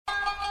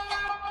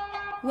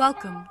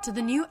Welcome to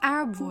the New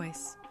Arab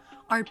Voice,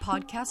 our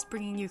podcast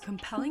bringing you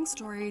compelling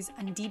stories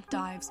and deep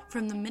dives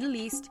from the Middle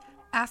East,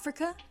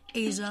 Africa,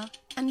 Asia,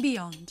 and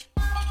beyond.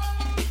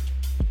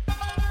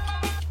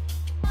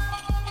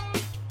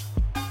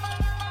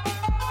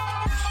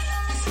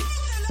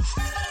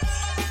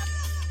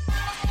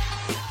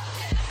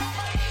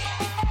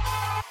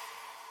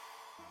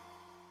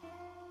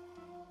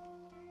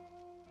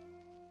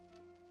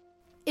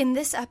 In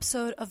this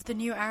episode of The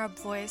New Arab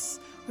Voice,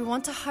 we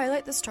want to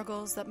highlight the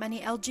struggles that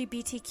many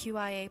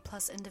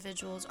LGBTQIA+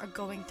 individuals are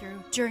going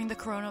through during the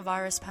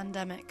coronavirus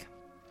pandemic.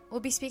 We'll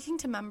be speaking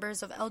to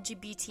members of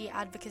LGBT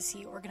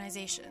advocacy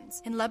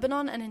organizations in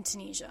Lebanon and in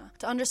Tunisia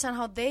to understand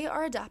how they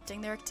are adapting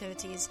their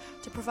activities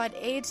to provide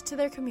aid to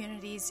their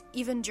communities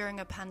even during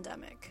a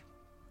pandemic.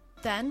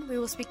 Then, we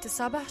will speak to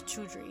Sabah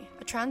Choudhury,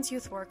 a trans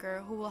youth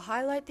worker who will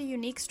highlight the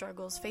unique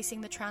struggles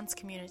facing the trans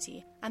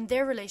community and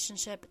their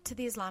relationship to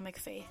the Islamic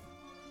faith.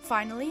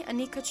 Finally,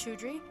 Anika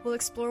Choudhury will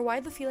explore why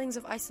the feelings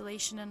of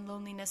isolation and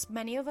loneliness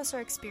many of us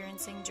are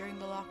experiencing during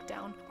the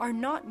lockdown are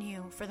not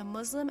new for the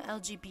Muslim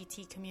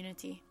LGBT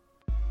community.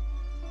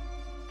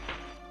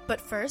 But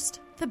first,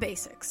 the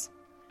basics.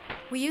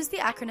 We use the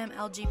acronym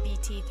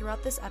LGBT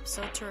throughout this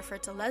episode to refer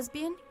to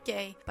lesbian,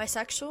 gay,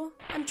 bisexual,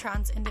 and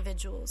trans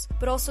individuals,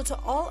 but also to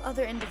all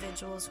other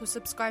individuals who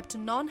subscribe to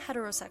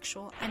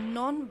non-heterosexual and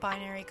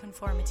non-binary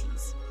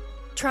conformities.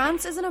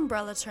 Trans is an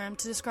umbrella term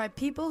to describe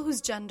people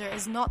whose gender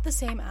is not the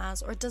same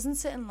as or doesn't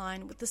sit in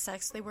line with the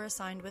sex they were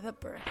assigned with at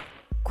birth.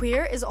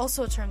 Queer is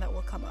also a term that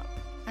will come up,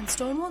 and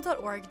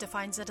Stonewall.org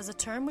defines it as a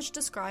term which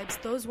describes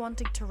those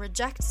wanting to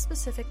reject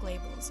specific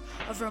labels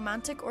of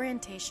romantic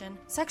orientation,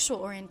 sexual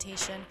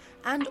orientation,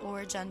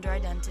 and/or gender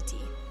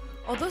identity.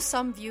 Although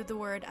some view the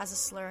word as a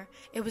slur,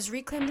 it was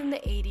reclaimed in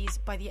the 80s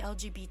by the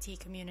LGBT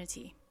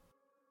community.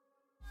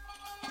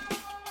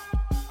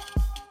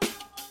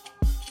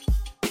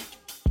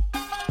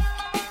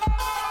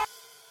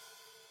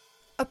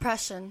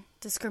 Oppression,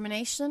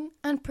 discrimination,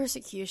 and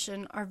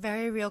persecution are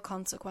very real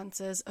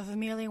consequences of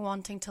merely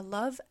wanting to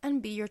love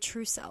and be your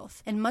true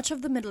self in much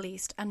of the Middle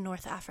East and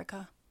North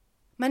Africa.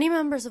 Many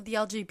members of the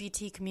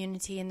LGBT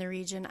community in the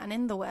region and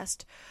in the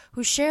West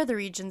who share the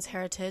region's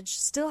heritage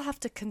still have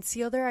to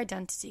conceal their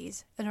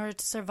identities in order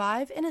to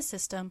survive in a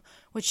system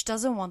which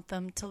doesn't want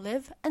them to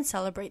live and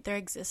celebrate their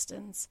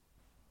existence.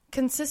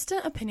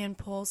 Consistent opinion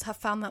polls have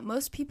found that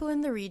most people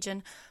in the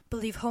region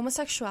believe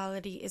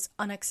homosexuality is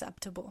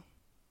unacceptable.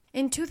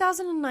 In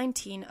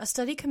 2019, a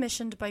study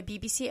commissioned by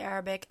BBC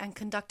Arabic and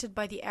conducted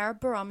by the Arab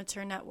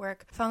Barometer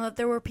Network found that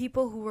there were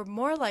people who were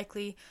more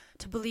likely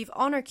to believe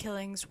honor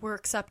killings were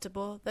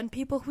acceptable than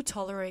people who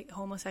tolerate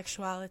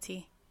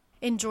homosexuality.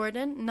 In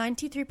Jordan,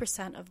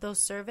 93% of those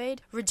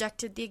surveyed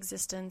rejected the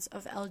existence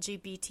of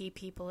LGBT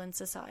people in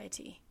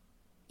society.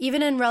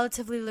 Even in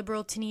relatively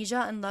liberal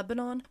Tunisia and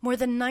Lebanon, more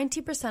than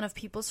 90% of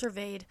people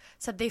surveyed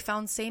said they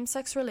found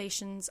same-sex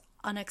relations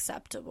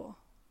unacceptable.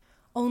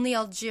 Only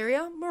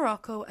Algeria,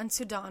 Morocco, and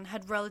Sudan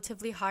had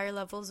relatively higher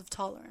levels of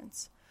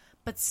tolerance.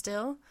 But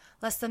still,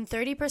 less than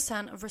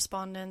 30% of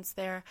respondents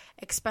there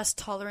expressed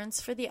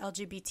tolerance for the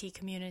LGBT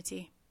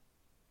community.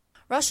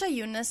 Rasha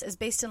Younes is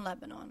based in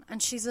Lebanon,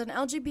 and she's an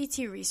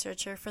LGBT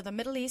researcher for the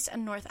Middle East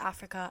and North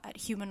Africa at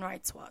Human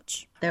Rights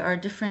Watch. There are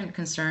different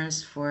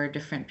concerns for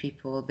different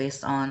people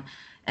based on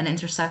an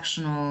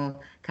intersectional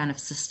kind of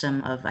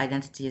system of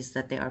identities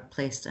that they are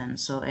placed in.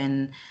 So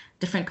in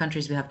different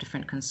countries, we have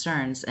different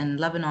concerns. In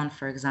Lebanon,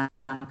 for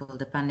example,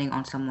 depending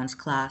on someone's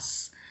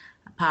class,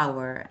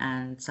 power,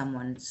 and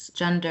someone's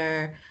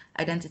gender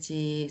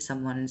identity,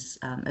 someone's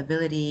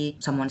ability,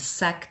 someone's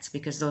sect,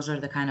 because those are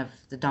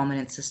the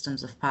dominant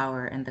systems of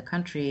power in the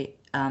country,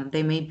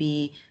 they may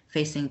be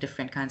facing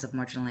different kinds of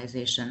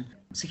marginalization.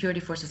 Security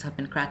forces have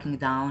been cracking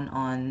down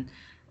on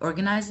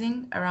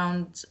organizing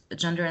around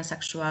gender and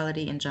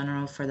sexuality in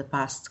general for the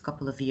past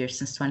couple of years,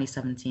 since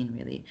 2017,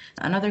 really.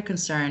 Another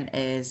concern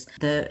is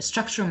the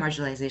structural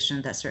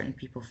marginalization that certain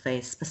people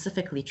face,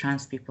 specifically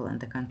trans people in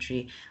the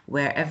country,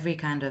 where every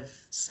kind of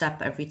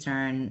step, every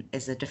turn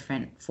is a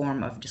different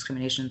form of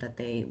discrimination that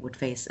they would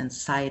face in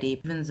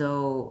society. Even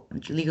though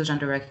legal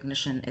gender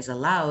recognition is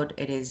allowed,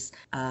 it is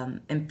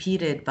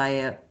impeded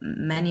by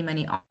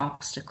many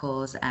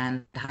obstacles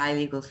and high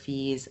legal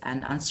fees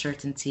and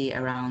uncertainty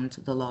around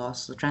the law.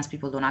 So trans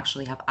people don't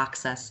actually have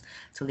access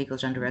to legal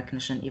gender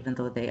recognition, even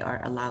though they are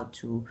allowed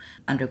to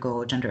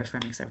undergo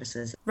gender-affirming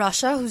services.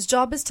 Rasha, whose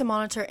job is to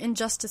monitor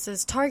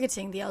injustices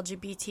targeting the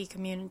LGBT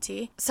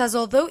community, says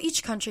although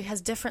each country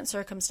has different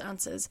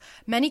circumstances,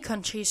 many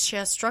countries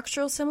share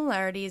structural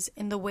similarities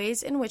in the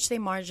ways in which they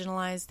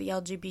marginalize the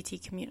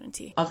LGBT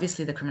community.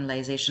 Obviously, the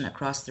criminalization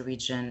across the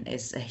region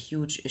is a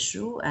huge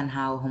issue, and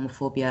how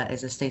homophobia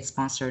is a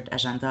state-sponsored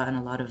agenda in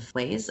a lot of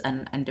ways,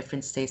 and in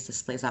different states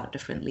this plays out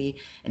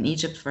differently. In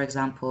Egypt, for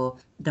example, example,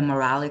 the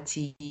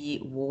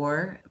morality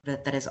war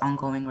that is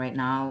ongoing right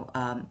now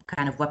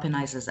kind of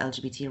weaponizes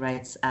LGBT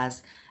rights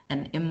as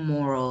an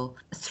immoral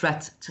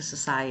threat to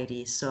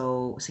society.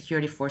 So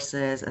security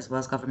forces, as well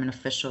as government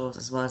officials,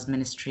 as well as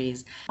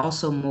ministries,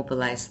 also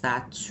mobilize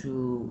that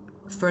to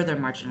further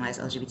marginalize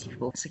LGBT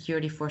people.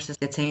 Security forces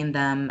detain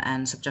them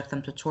and subject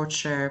them to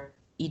torture.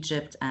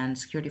 Egypt and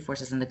security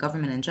forces and the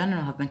government in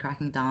general have been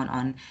cracking down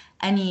on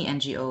any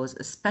NGOs,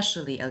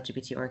 especially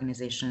LGBT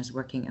organizations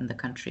working in the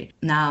country.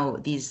 Now,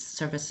 these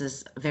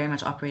services very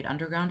much operate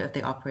underground, if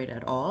they operate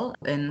at all.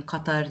 In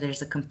Qatar,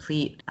 there's a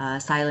complete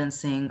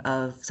silencing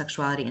of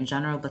sexuality in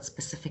general, but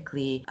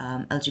specifically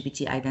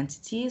LGBT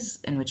identities,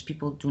 in which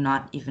people do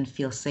not even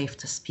feel safe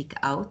to speak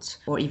out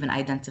or even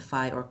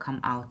identify or come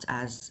out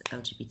as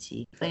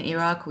LGBT. In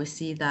Iraq, we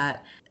see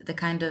that the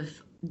kind of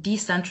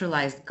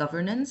decentralized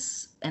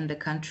governance in the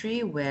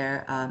country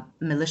where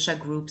militia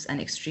groups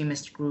and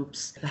extremist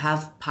groups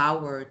have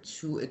power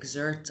to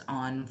exert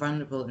on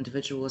vulnerable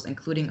individuals,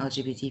 including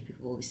LGBT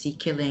people. We see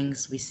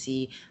killings, we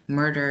see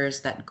murders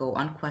that go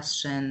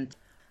unquestioned.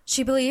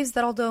 She believes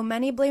that although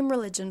many blame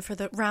religion for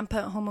the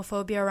rampant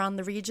homophobia around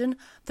the region,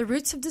 the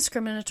roots of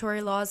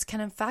discriminatory laws can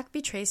in fact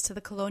be traced to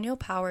the colonial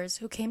powers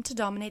who came to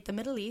dominate the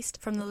Middle East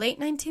from the late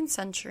 19th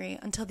century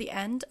until the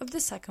end of the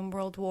Second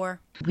World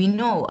War. We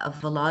know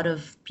of a lot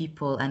of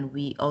people, and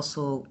we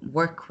also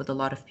work with a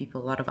lot of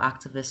people, a lot of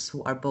activists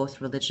who are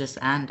both religious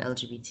and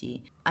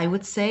LGBT. I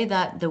would say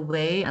that the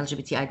way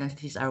LGBT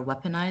identities are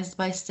weaponized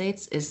by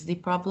states is the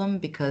problem,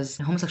 because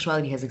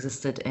homosexuality has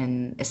existed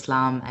in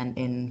Islam and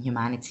in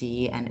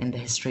humanity and in the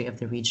history of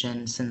the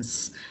region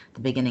since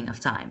the beginning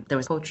of time. There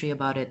was poetry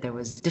about it, there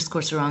was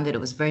discourse around it,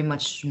 it was very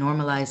much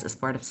normalized as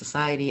part of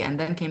society, and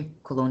then came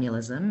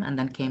colonialism, and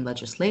then came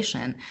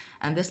legislation,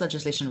 and this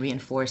legislation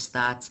reinforced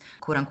that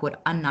quote-unquote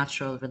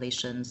unnatural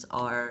relations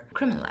are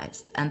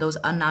criminalized, and those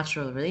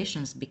unnatural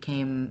relations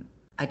became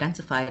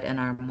identified in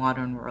our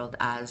modern world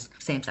as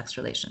same-sex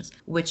relations,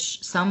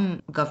 which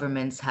some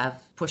governments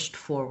have pushed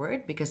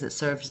forward because it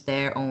serves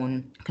their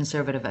own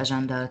conservative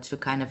agenda to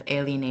kind of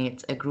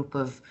alienate a group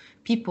of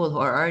people who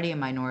are already a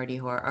minority,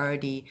 who are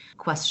already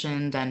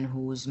questioned and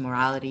whose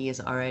morality is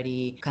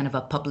already kind of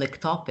a public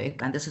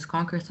topic. And this is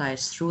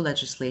concretized through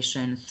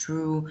legislation,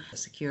 through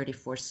security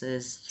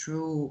forces,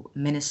 through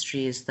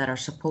ministries that are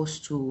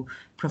supposed to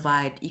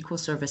provide equal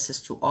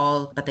services to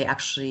all, but they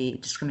actually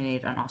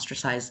discriminate and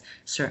ostracize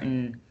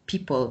certain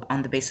people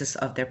on the basis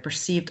of their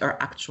perceived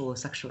or actual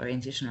sexual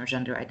orientation or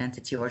gender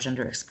identity or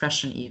gender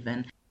expression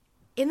even.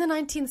 In the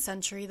 19th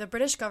century, the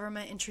British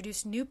government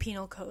introduced new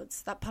penal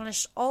codes that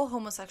punished all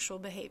homosexual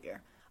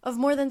behavior. Of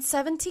more than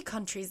 70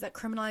 countries that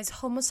criminalize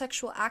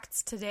homosexual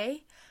acts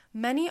today,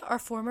 many are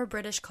former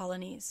British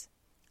colonies.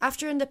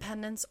 After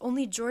independence,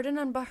 only Jordan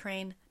and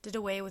Bahrain did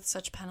away with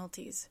such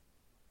penalties.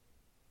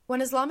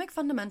 When Islamic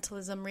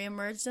fundamentalism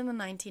re-emerged in the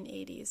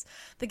 1980s,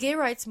 the gay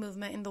rights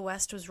movement in the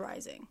West was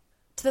rising.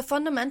 To the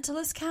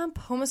fundamentalist camp,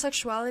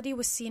 homosexuality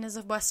was seen as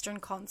a Western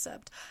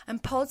concept,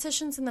 and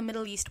politicians in the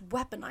Middle East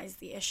weaponized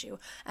the issue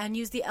and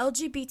used the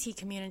LGBT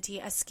community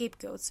as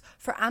scapegoats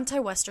for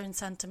anti-Western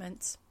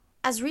sentiments.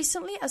 As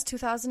recently as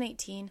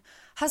 2018,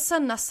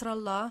 Hassan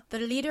Nasrallah, the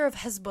leader of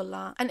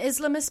Hezbollah, an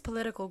Islamist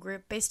political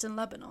group based in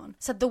Lebanon,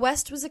 said the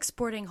West was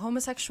exporting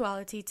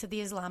homosexuality to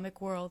the Islamic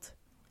world.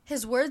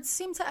 His words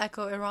seem to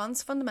echo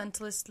Iran's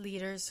fundamentalist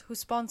leaders who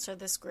sponsor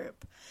this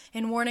group,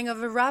 in warning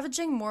of a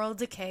ravaging moral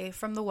decay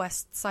from the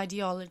West's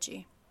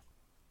ideology.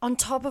 On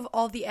top of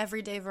all the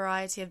everyday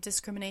variety of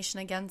discrimination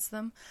against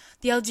them,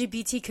 the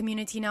LGBT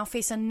community now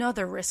face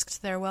another risk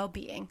to their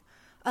well-being,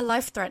 a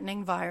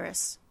life-threatening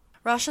virus.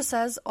 Rasha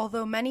says,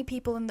 although many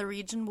people in the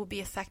region will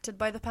be affected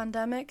by the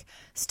pandemic,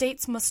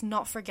 states must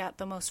not forget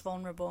the most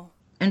vulnerable.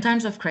 In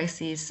times of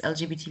crises,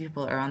 LGBT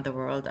people around the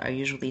world are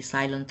usually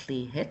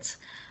silently hit.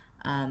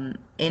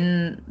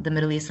 In the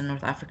Middle East and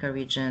North Africa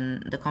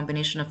region, the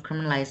combination of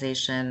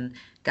criminalization,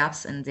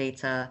 gaps in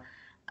data,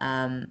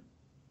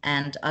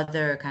 and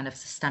other kind of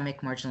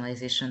systemic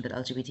marginalization that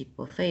LGBT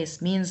people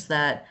face means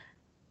that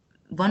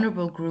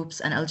vulnerable groups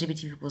and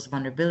LGBT people's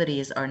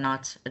vulnerabilities are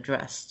not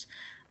addressed.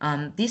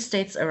 These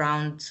states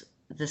around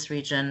this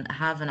region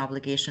have an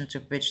obligation to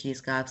bridge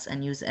these gaps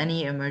and use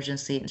any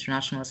emergency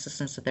international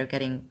assistance that they're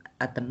getting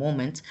at the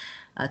moment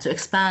to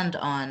expand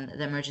on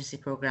the emergency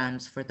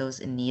programs for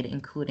those in need,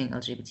 including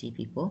LGBT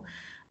people.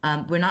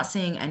 We're not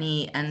seeing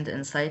any end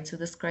in sight to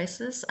this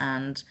crisis,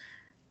 and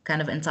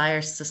kind of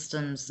entire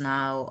systems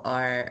now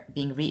are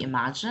being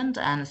reimagined.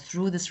 And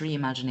through this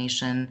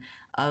reimagination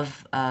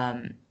of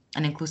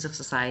an inclusive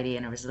society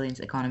and a resilient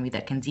economy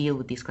that can deal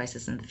with these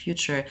crises in the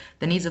future,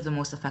 the needs of the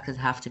most affected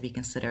have to be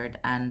considered,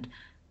 and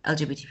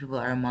LGBT people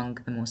are among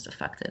the most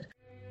affected.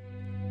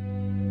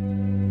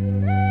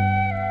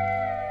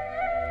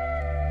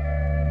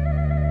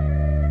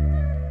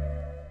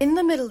 In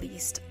the Middle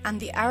East and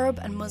the Arab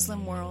and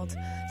Muslim world,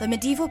 the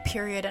medieval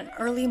period and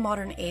early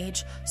modern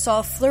age saw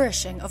a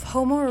flourishing of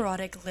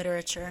homoerotic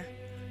literature.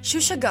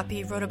 Shusha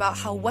Guppy wrote about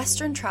how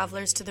Western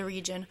travelers to the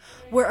region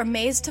were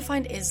amazed to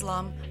find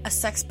Islam a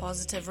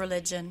sex-positive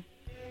religion.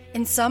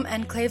 In some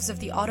enclaves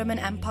of the Ottoman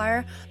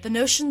Empire, the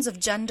notions of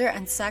gender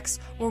and sex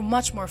were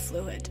much more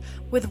fluid,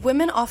 with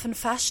women often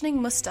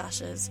fashioning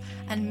mustaches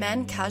and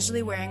men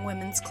casually wearing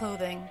women's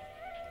clothing.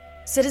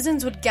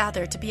 Citizens would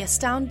gather to be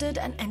astounded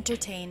and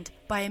entertained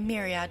by a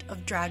myriad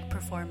of drag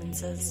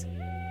performances.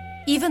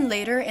 Even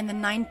later in the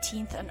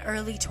 19th and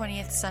early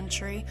 20th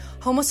century,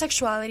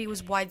 homosexuality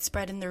was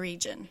widespread in the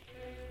region.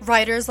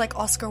 Writers like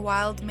Oscar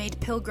Wilde made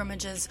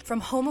pilgrimages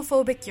from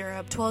homophobic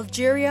Europe to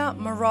Algeria,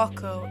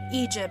 Morocco,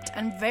 Egypt,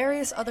 and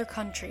various other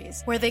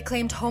countries where they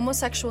claimed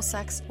homosexual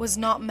sex was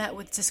not met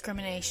with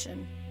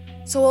discrimination.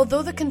 So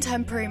although the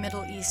contemporary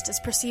Middle East is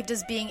perceived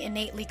as being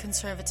innately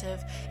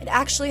conservative, it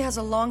actually has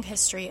a long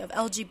history of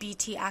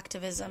LGBT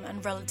activism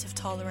and relative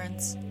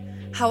tolerance.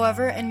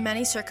 However, in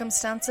many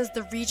circumstances,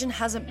 the region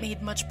hasn't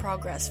made much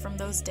progress from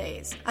those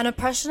days, and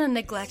oppression and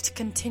neglect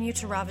continue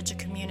to ravage a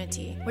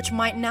community, which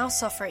might now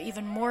suffer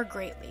even more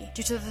greatly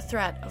due to the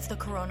threat of the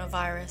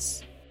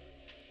coronavirus.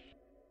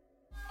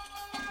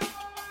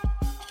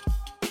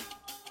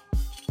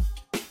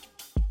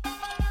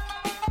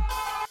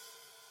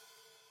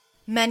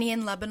 Many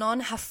in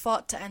Lebanon have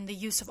fought to end the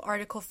use of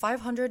Article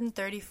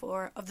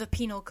 534 of the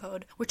Penal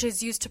Code, which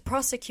is used to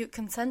prosecute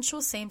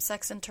consensual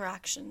same-sex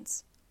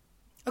interactions.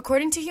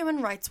 According to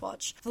Human Rights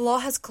Watch, the law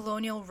has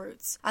colonial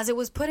roots, as it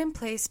was put in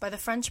place by the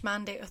French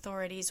Mandate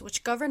authorities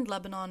which governed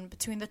Lebanon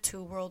between the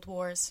two world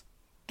wars.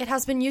 It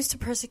has been used to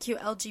persecute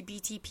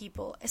LGBT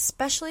people,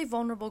 especially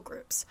vulnerable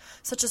groups,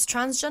 such as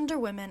transgender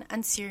women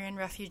and Syrian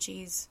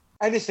refugees.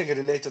 Anything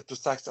related to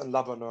sex in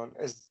Lebanon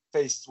is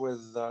faced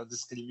with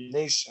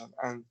discrimination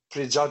and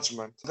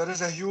prejudgment. There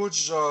is a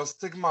huge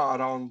stigma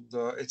around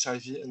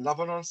HIV in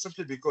Lebanon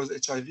simply because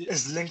HIV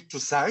is linked to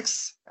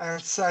sex, and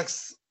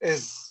sex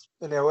is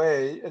in a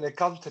way, in a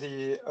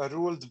country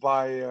ruled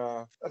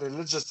by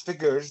religious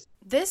figures.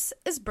 This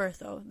is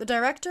Bertho, the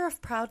director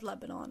of Proud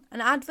Lebanon,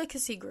 an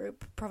advocacy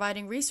group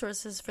providing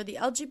resources for the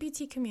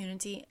LGBT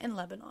community in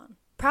Lebanon.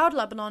 Proud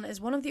Lebanon is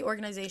one of the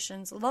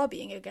organizations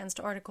lobbying against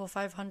Article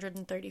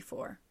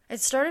 534. It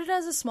started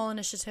as a small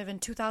initiative in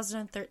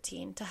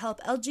 2013 to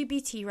help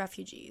LGBT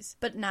refugees,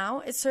 but now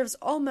it serves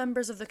all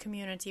members of the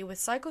community with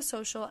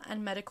psychosocial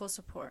and medical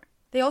support.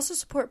 They also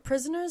support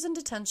prisoners in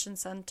detention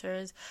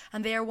centers,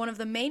 and they are one of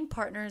the main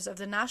partners of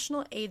the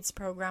National AIDS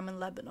Program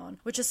in Lebanon,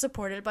 which is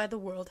supported by the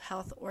World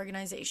Health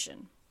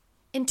Organization.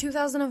 In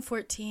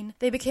 2014,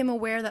 they became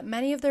aware that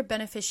many of their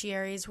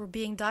beneficiaries were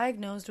being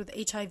diagnosed with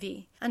HIV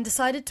and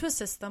decided to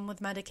assist them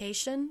with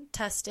medication,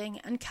 testing,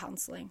 and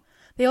counseling.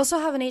 They also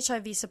have an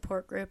HIV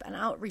support group and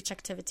outreach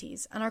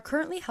activities and are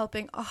currently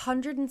helping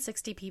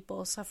 160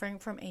 people suffering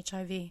from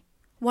HIV.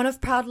 One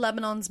of Proud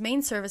Lebanon's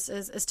main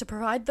services is to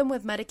provide them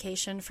with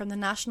medication from the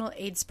National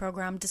AIDS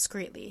Program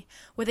discreetly,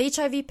 with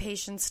HIV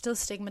patients still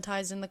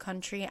stigmatized in the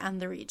country and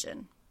the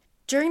region.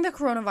 During the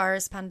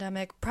coronavirus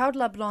pandemic, Proud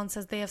Lebanon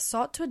says they have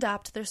sought to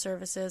adapt their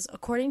services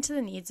according to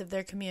the needs of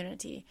their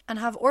community and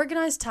have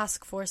organized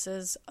task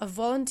forces of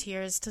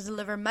volunteers to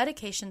deliver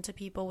medication to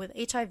people with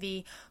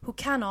HIV who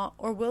cannot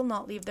or will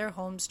not leave their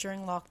homes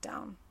during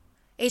lockdown.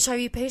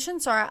 HIV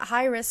patients are at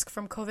high risk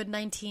from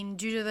COVID-19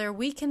 due to their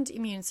weakened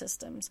immune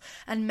systems,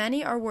 and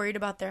many are worried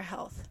about their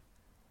health.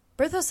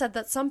 Bertho said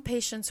that some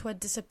patients who had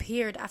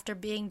disappeared after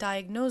being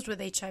diagnosed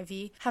with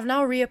HIV have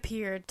now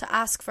reappeared to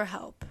ask for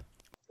help.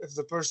 If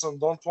the person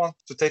don't want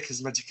to take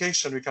his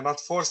medication, we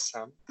cannot force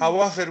him.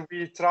 However,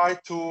 we try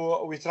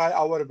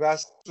our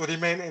best to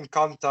remain in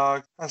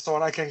contact and so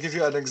on. I can give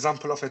you an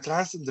example of a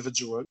trans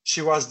individual.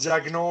 She was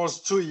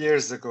diagnosed 2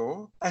 years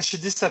ago and she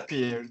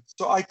disappeared.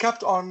 So I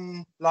kept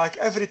on, like,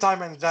 every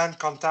time and then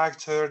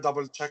contact her,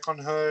 double check on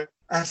her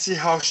and see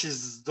how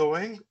she's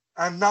doing.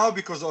 And now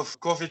because of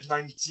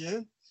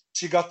COVID-19,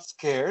 she got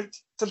scared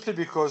simply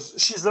because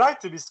she's right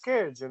to be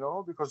scared,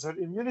 because her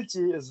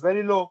immunity is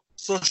very low.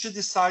 So she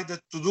decided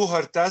to do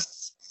her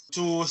tests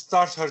to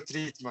start her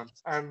treatment.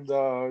 And,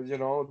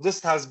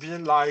 this has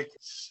been like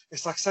a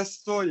success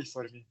story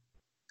for me.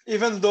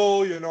 Even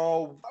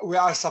though, we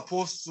are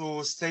supposed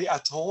to stay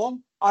at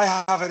home, I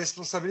have a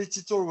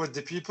responsibility with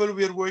the people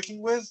we're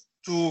working with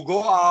to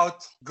go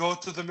out, go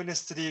to the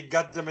ministry,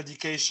 get the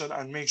medication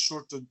and make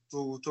sure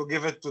to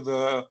give it to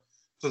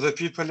the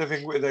people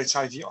living with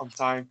HIV on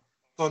time,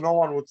 so no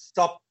one would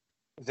stop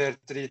their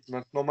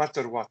treatment, no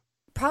matter what.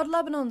 Proud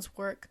Lebanon's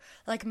work,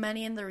 like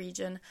many in the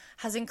region,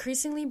 has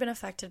increasingly been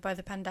affected by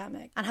the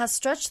pandemic and has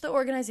stretched the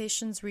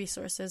organization's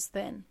resources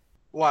thin.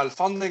 Well,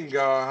 funding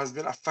has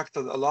been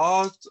affected a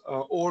lot.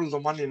 All the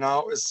money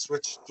now is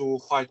switched to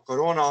fight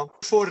corona.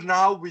 For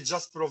now, we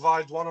just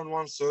provide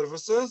one-on-one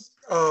services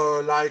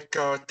like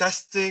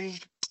testing,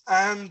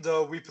 and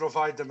we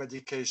provide the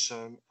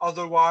medication.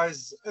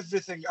 Otherwise,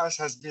 everything else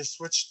has been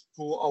switched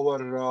to our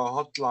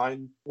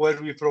hotline,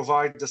 where we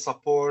provide the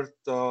support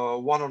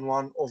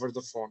one-on-one over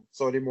the phone,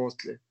 so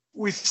remotely.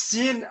 We've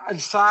seen, in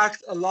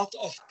fact, a lot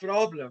of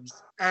problems,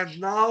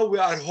 and now we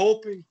are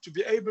hoping to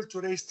be able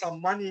to raise some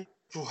money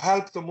to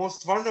help the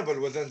most vulnerable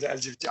within the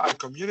LGBTI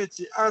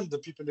community and the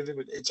people living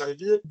with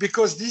HIV,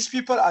 because these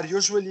people are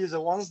usually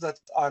the ones that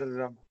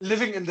are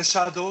living in the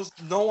shadows.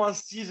 No one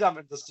sees them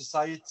in the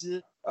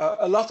society.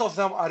 A lot of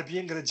them are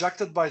being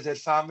rejected by their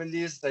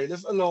families. They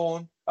live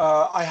alone.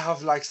 I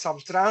have like some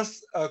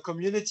trans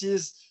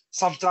communities,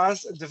 some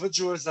trans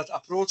individuals that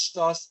approached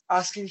us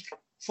asking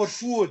for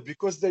food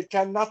because they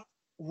cannot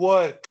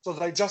work. So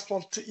they just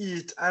want to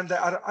eat and they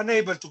are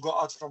unable to go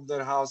out from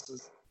their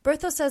houses.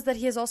 Bertho says that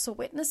he has also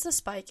witnessed a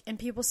spike in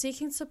people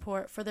seeking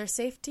support for their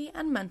safety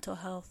and mental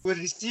health. We're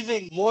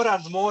receiving more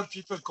and more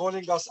people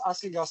calling us,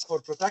 asking us for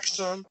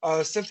protection,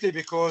 simply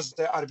because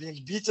they are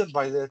being beaten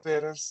by their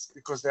parents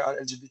because they are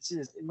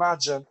LGBTs.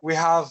 Imagine, we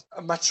have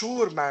a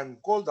mature man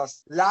called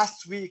us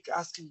last week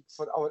asking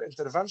for our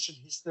intervention.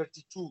 He's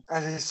 32,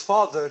 and his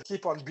father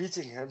keep on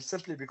beating him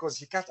simply because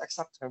he can't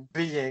accept him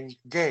being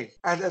gay.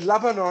 And in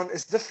Lebanon,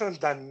 it's different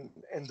than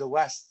in the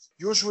West.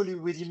 Usually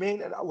we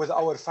remain with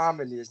our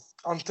families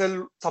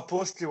until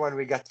supposedly when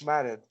we get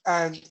married.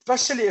 And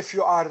especially if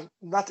you are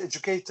not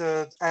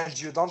educated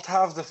and you don't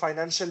have the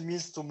financial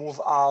means to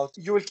move out,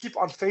 you will keep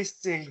on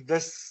facing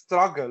this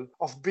struggle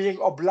of being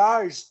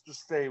obliged to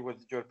stay with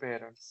your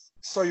parents.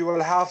 So you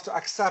will have to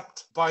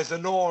accept by the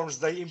norms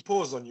they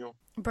impose on you.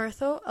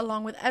 Bertho,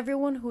 along with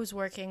everyone who's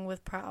working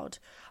with Proud,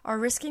 are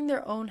risking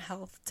their own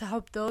health to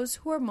help those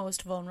who are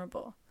most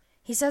vulnerable.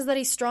 He says that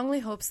he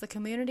strongly hopes the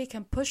community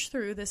can push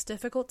through this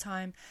difficult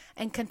time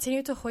and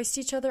continue to hoist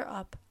each other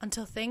up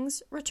until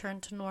things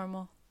return to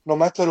normal. No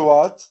matter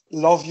what,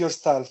 love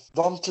yourself.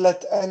 Don't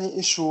let any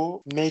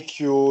issue make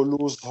you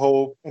lose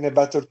hope in a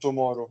better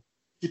tomorrow.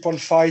 Keep on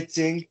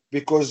fighting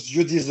because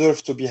you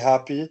deserve to be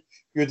happy,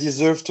 you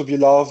deserve to be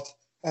loved,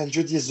 and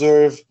you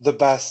deserve the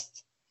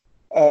best.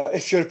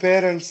 If your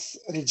parents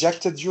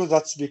rejected you,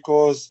 that's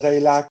because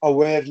they lack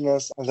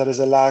awareness and there is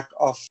a lack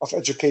of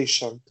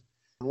education.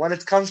 When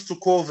it comes to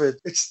COVID,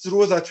 it's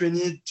true that we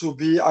need to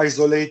be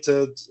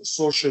isolated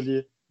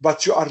socially,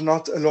 but you are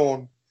not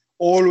alone.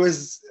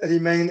 Always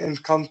remain in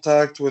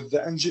contact with the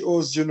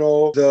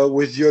NGOs,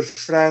 with your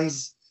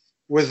friends,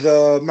 with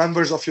the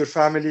members of your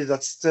family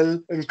that's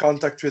still in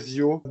contact with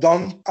you.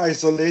 Don't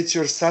isolate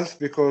yourself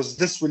because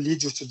this will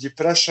lead you to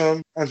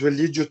depression and will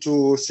lead you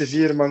to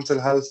severe mental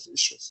health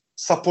issues.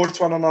 Support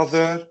one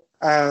another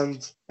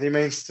and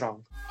remain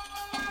strong.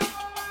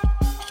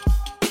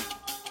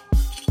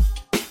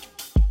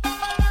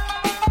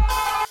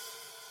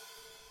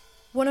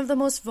 One of the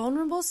most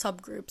vulnerable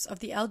subgroups of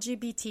the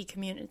LGBT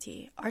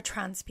community are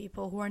trans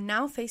people who are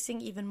now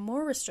facing even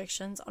more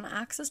restrictions on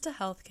access to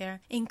healthcare,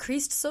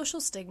 increased social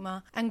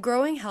stigma, and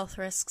growing health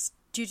risks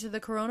due to the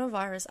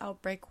coronavirus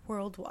outbreak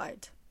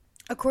worldwide.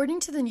 According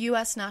to the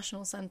U.S.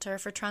 National Center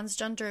for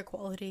Transgender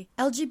Equality,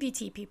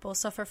 LGBT people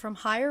suffer from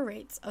higher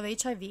rates of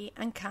HIV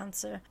and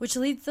cancer, which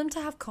leads them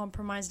to have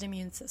compromised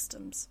immune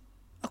systems.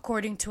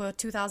 According to a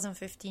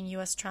 2015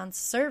 U.S. trans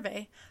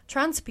survey,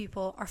 trans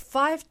people are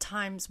 5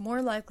 times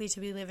more likely to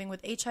be living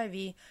with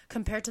HIV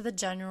compared to the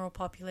general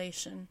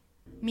population.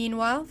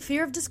 Meanwhile,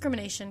 fear of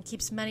discrimination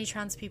keeps many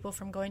trans people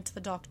from going to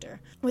the doctor,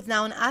 with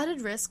now an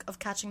added risk of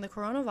catching the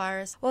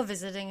coronavirus while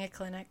visiting a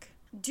clinic.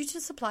 Due to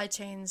supply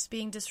chains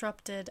being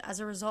disrupted as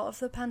a result of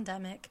the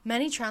pandemic,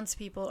 many trans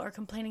people are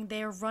complaining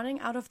they are running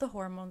out of the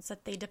hormones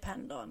that they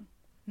depend on.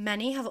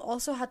 Many have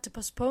also had to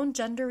postpone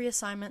gender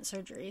reassignment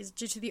surgeries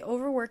due to the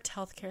overworked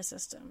healthcare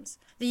systems.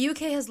 The UK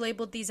has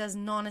labelled these as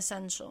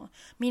non-essential,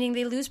 meaning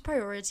they lose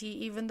priority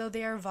even though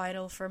they are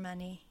vital for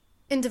many.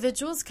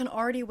 Individuals can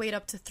already wait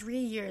up to 3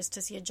 years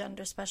to see a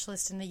gender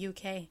specialist in the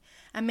UK,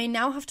 and may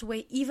now have to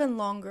wait even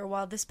longer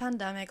while this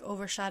pandemic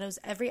overshadows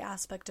every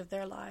aspect of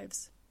their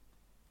lives.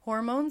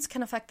 Hormones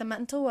can affect the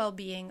mental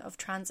well-being of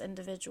trans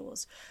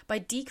individuals by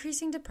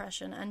decreasing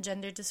depression and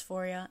gender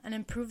dysphoria and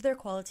improve their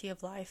quality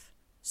of life.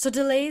 So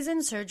delays in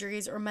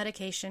surgeries or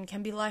medication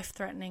can be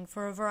life-threatening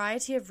for a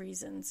variety of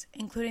reasons,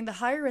 including the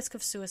higher risk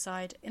of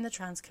suicide in the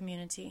trans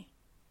community.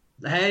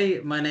 Hey,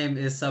 my name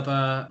is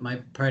Saba. My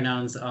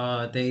pronouns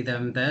are they,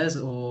 them, theirs,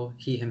 or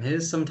he, him,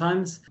 his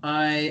sometimes.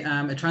 I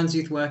am a trans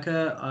youth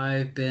worker.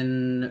 I've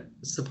been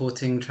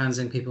supporting trans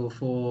young people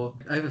for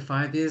over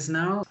 5 years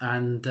now,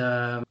 and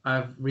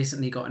I've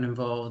recently gotten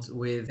involved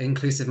with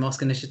Inclusive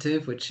Mosque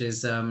Initiative, which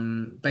is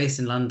based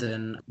in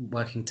London,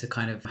 working to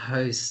kind of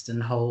host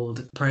and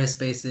hold prayer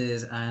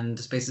spaces and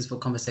spaces for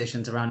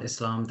conversations around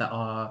Islam that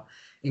are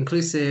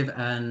inclusive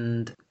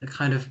and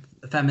kind of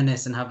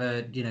feminist and have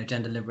a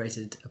gender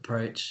liberated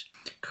approach.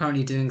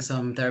 Currently doing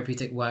some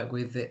therapeutic work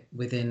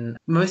within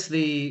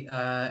mostly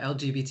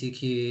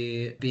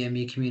LGBTQ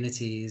BME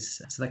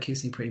communities, so that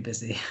keeps me pretty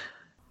busy.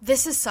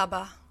 This is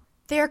Saba.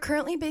 They are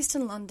currently based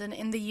in London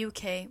in the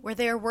UK, where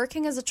they are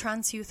working as a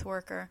trans youth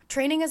worker,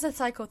 training as a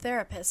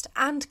psychotherapist,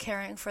 and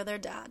caring for their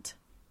dad.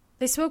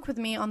 They spoke with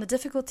me on the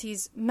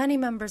difficulties many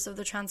members of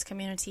the trans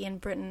community in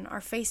Britain are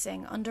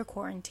facing under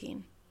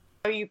quarantine.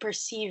 Are you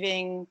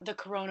perceiving the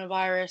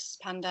coronavirus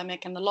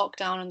pandemic and the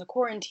lockdown and the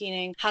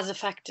quarantining has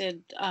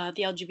affected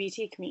the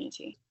LGBT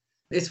community?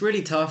 It's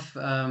really tough,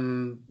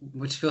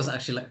 which feels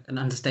actually like an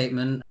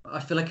understatement. I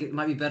feel like it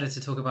might be better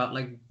to talk about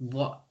like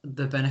what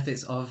the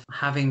benefits of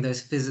having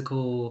those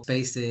physical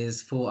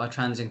spaces for our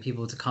trans young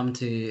people to come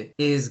to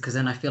is, because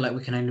then I feel like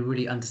we can only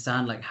really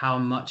understand like how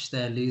much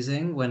they're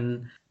losing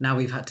when now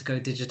we've had to go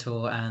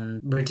digital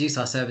and reduce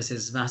our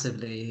services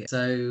massively.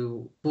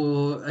 So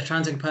for a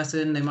trans young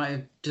person, they might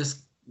have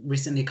just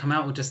recently come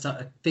out or just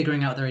start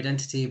figuring out their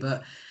identity,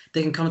 but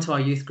they can come to our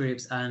youth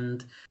groups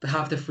and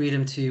have the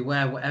freedom to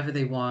wear whatever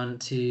they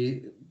want,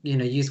 to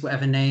use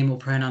whatever name or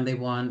pronoun they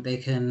want. They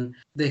can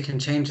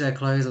change their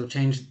clothes or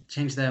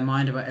change their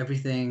mind about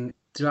everything.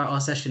 Throughout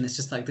our session, it's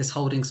just like this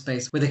holding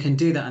space where they can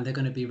do that and they're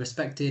going to be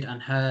respected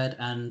and heard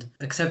and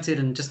accepted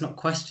and just not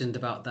questioned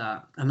about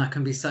that. And that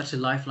can be such a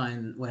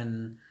lifeline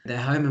when their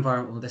home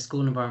environment or their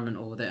school environment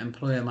or their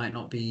employer might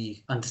not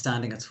be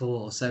understanding at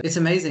all. So it's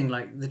amazing,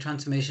 like the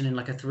transformation in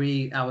like a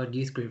 3-hour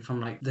youth group from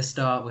like the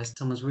start where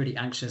someone's really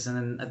anxious and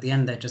then at the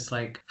end they're just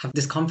like have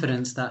this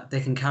confidence that they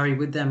can carry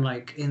with them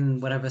like in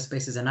whatever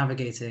spaces they're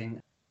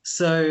navigating.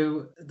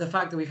 So the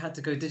fact that we've had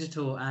to go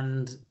digital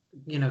and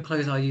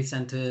close our youth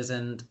centres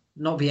and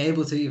not be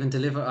able to even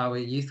deliver our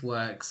youth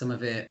work, some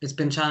of it's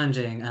been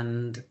challenging.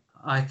 And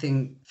I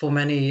think for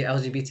many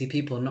LGBT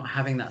people, not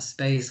having that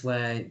space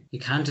where you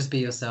can just be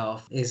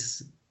yourself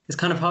is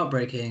kind of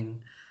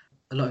heartbreaking.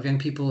 A lot of young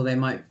people, they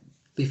might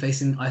be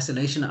facing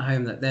isolation at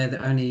home, that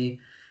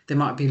they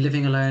might be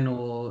living alone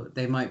or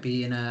they might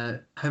be in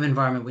a home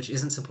environment which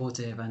isn't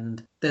supportive.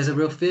 And there's a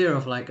real fear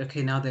of like,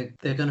 okay, now they're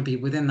going to be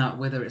within that,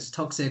 whether it's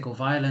toxic or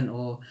violent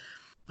or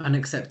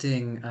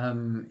unaccepting,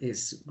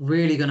 it's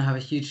really going to have a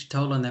huge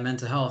toll on their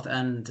mental health,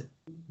 and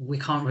we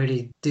can't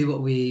really do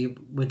what we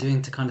were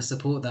doing to kind of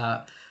support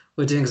that.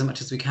 We're doing as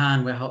much as we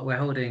can. We're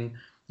holding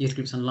youth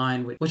groups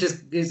online, which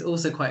is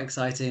also quite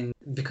exciting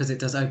because it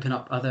does open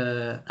up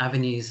other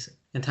avenues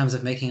in terms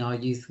of making our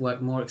youth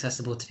work more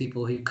accessible to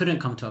people who couldn't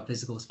come to our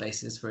physical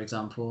spaces, for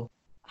example.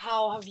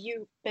 How have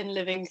you been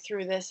living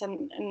through this,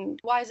 and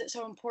why is it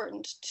so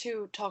important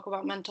to talk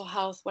about mental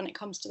health when it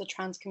comes to the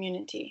trans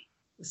community?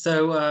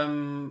 So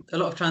a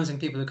lot of trans young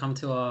people who come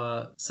to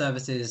our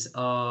services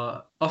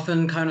are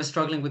often kind of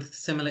struggling with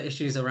similar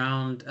issues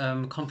around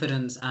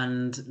confidence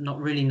and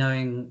not really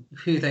knowing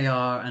who they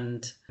are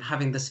and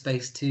having the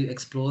space to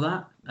explore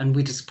that. And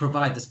we just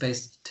provide the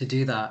space to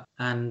do that.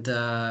 And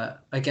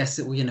I guess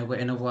we're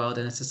in a world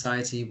and a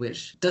society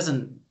which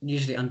doesn't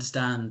usually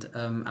understand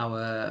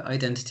our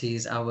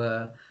identities,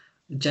 our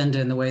gender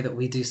in the way that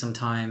we do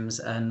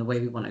sometimes and the way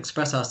we want to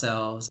express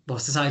ourselves. Well,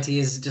 society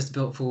is just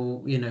built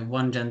for,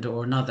 one gender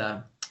or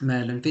another,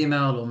 male and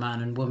female or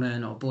man and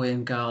woman or boy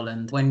and girl.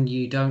 And when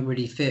you don't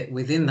really fit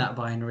within that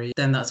binary,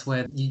 then that's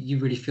where you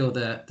really feel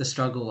the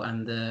struggle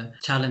and the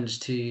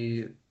challenge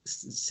to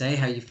say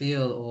how you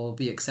feel or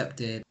be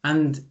accepted.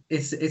 And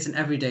it's an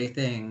everyday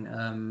thing.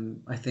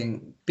 I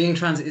think being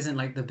trans isn't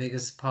like the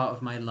biggest part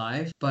of my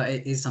life, but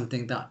it is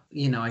something that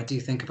I do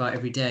think about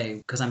every day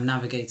because I'm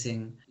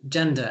navigating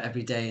gender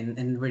every day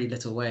in really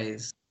little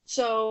ways.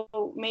 So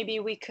maybe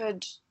we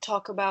could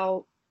talk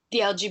about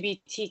the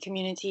LGBT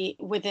community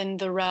within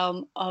the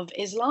realm of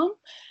Islam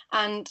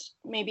and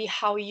maybe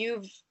how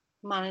you've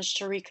managed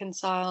to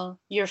reconcile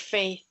your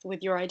faith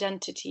with your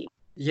identity.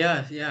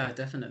 Yeah,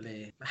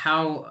 definitely.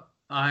 How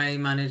I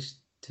managed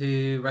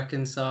to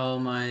reconcile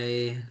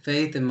my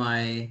faith and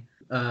my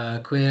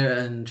queer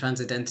and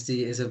trans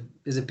identity is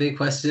a big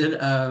question.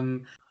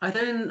 I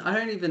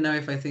don't even know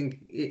if I think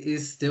it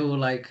is still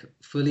like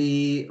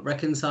fully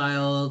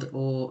reconciled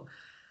or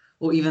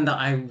even that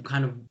I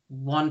kind of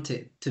want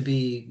it to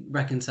be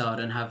reconciled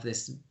and have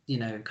this,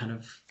 kind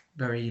of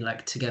very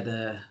like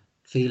together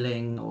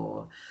feeling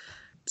or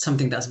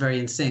something that's very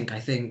in sync. I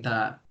think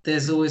that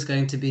there's always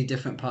going to be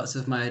different parts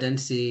of my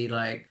identity,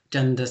 like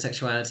gender,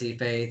 sexuality,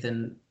 faith,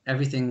 and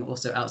everything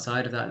also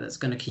outside of that that's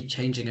going to keep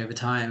changing over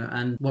time.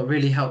 And what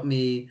really helped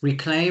me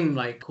reclaim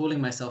like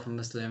calling myself a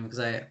Muslim, because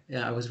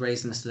I was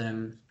raised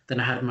Muslim. Then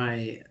I had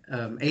my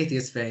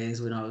atheist phase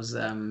when I was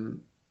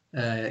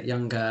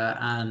younger,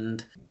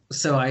 and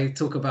so I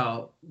talk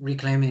about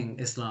reclaiming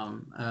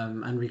Islam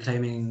and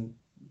reclaiming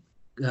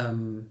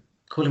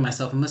calling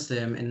myself a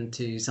Muslim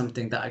into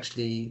something that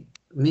actually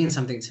means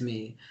something to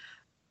me.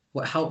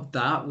 What helped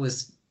that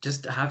was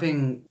just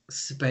having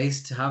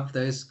space to have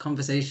those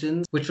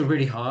conversations, which were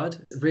really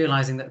hard.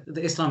 Realizing that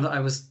the Islam that I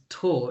was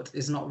taught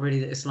is not really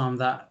the Islam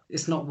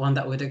it's not one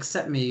that would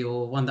accept me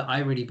or one that I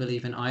really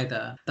believe in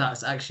either.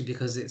 That's actually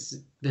because it's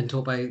been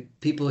taught by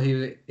people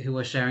who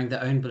are sharing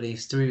their own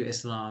beliefs through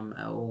Islam,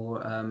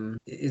 or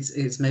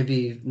it's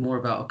maybe more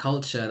about a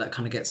culture that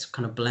kind of gets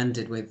kind of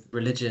blended with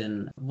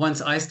religion.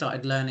 Once I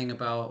started learning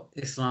about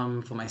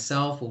Islam for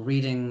myself or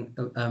reading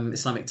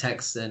Islamic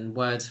texts and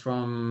words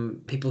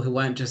from people who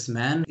weren't just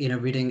men,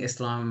 reading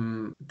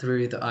Islam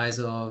through the eyes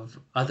of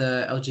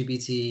other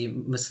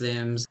LGBT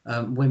Muslims,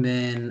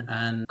 women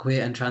and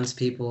queer and trans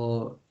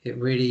people, it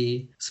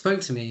really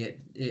spoke to me.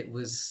 It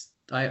was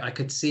I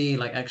could see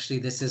like actually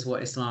this is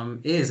what Islam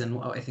is and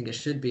what I think it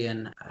should be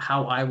and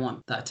how I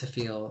want that to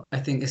feel. I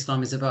think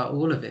Islam is about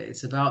all of it.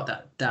 It's about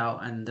that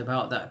doubt and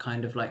about that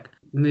kind of like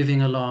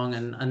moving along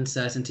and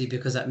uncertainty,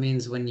 because that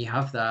means when you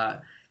have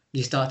that,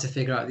 you start to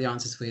figure out the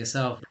answers for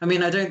yourself. I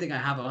mean, I don't think I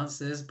have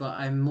answers, but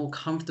I'm more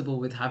comfortable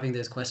with having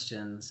those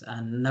questions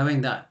and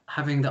knowing that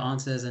having the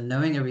answers and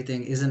knowing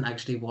everything isn't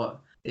actually what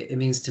it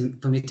means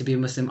for me to be a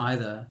Muslim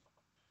either.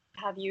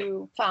 Have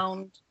you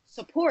found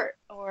support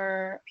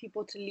or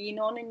people to lean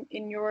on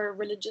in your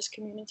religious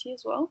community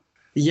as well?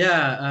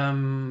 Yeah,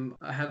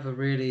 I have a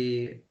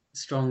really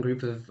strong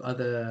group of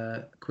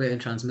other queer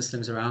and trans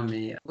Muslims around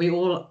me. We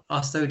all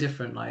are so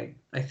different. Like,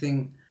 I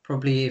think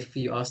probably if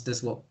you asked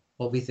us what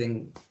we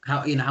think,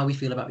 how we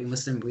feel about being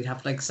Muslim, we'd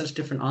have like such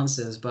different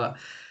answers. But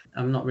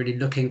I'm not really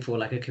looking for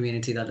like a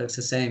community that looks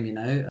the same, you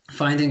know.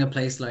 Finding a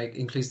place like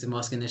Inclusive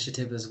Mosque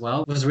Initiative as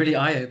well was really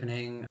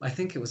eye-opening. I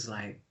think it was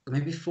like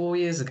maybe 4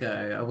 years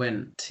ago, I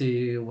went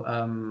to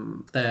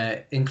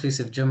the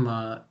Inclusive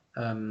Jummah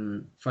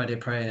Friday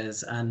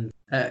prayers, and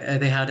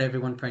they had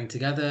everyone praying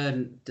together,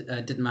 and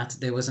didn't matter,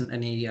 there wasn't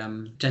any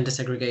gender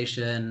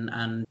segregation,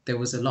 and there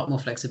was a lot more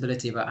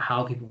flexibility about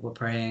how people were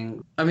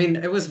praying. I mean,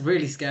 it was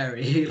really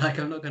scary. Like,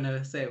 I'm not going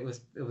to say it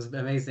was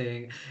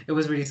amazing. It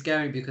was really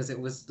scary because it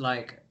was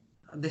like,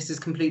 this is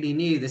completely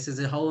new. This is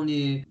a whole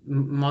new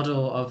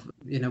model of,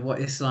 you know,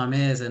 what Islam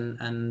is,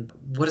 and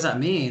what does that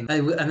mean?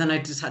 And then I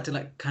just had to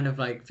like kind of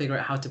like figure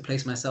out how to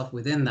place myself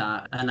within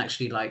that and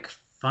actually like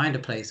find a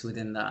place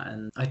within that.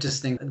 And I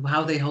just think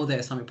how they hold their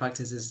Islamic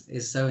practice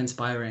is so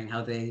inspiring.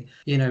 How they,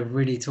 you know,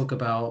 really talk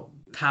about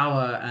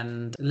power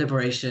and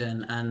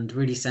liberation and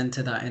really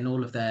center that in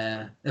all of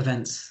their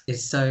events.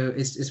 It's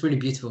really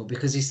beautiful,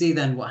 because you see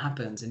then what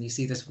happens, and you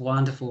see this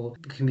wonderful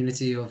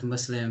community of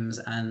Muslims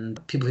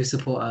and people who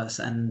support us,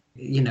 and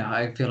you know,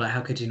 I feel like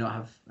how could you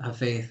not have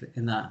faith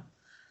in that?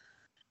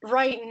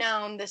 Right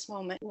now in this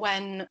moment,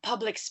 when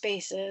public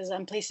spaces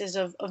and places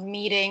of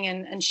meeting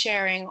and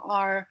sharing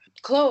are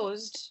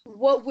closed,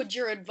 what would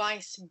your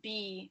advice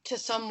be to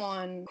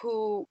someone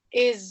who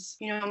is,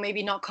 you know,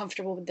 maybe not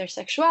comfortable with their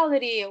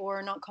sexuality,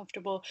 or not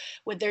comfortable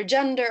with their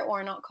gender,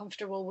 or not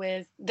comfortable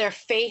with their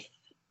faith,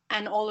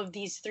 and all of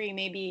these three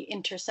maybe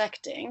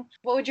intersecting?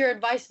 What would your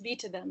advice be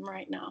to them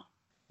right now?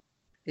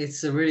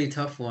 It's a really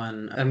tough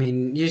one. I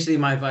mean, usually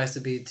my advice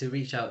would be to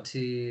reach out to,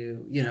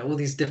 you know, all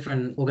these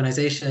different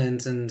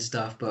organizations and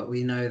stuff. But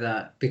we know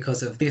that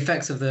because of the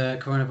effects of the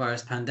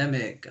coronavirus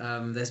pandemic,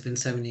 there's been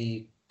so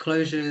many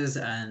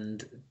closures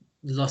and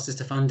losses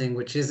to funding,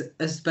 which is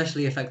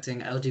especially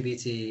affecting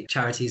LGBT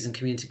charities and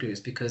community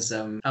groups, because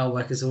our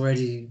work is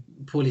already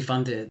poorly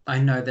funded. I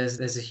know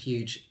there's a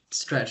huge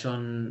stretch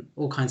on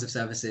all kinds of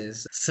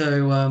services.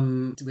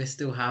 So we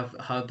still have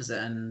hubs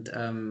and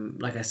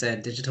like I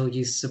said, digital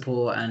youth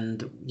support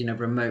and, you know,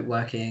 remote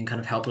working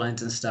kind of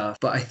helplines and stuff.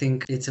 But I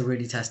think it's a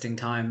really testing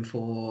time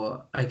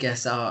for, I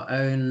guess, our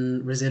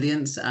own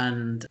resilience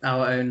and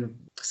our own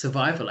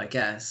survival, I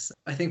guess.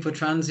 I think for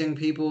trans young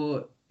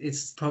people,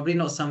 it's probably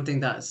not something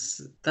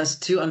that's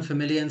too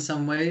unfamiliar in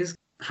some ways,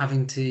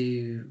 having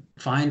to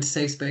find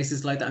safe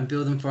spaces like that and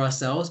build them for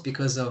ourselves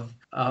because of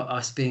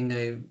us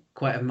being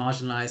quite a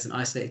marginalized and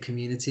isolated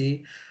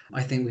community.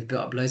 I think we've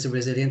built up loads of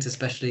resilience,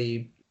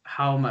 especially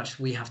how much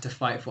we have to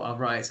fight for our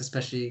rights,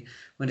 especially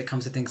when it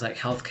comes to things like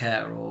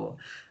healthcare or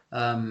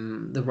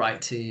the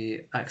right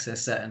to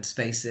access certain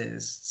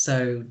spaces.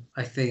 So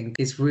I think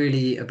it's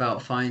really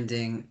about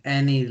finding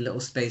any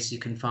little space you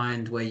can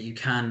find where you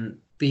can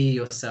be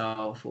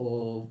yourself,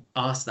 or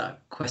ask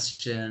that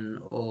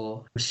question,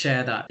 or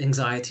share that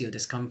anxiety or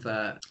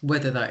discomfort,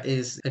 whether that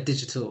is a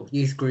digital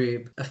youth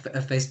group, a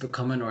Facebook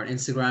comment, or an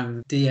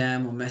Instagram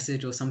DM or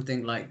message or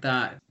something like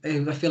that.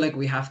 I feel like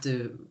we have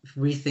to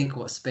rethink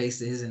what space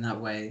is in that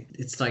way.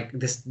 It's like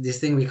this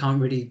thing we can't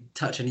really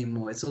touch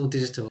anymore. It's all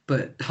digital,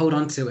 but hold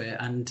on to it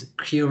and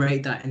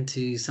curate that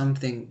into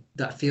something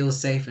that feels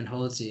safe and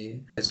holds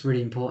you. It's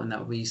really important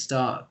that we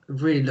start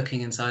really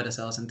looking inside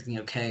ourselves and thinking,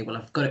 okay,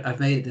 well, I've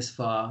made it this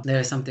far. There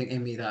is something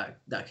in me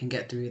that can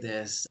get through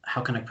this.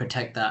 How can I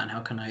protect that, and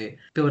how can I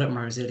build up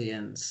my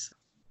resilience?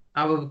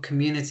 Our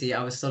community,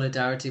 our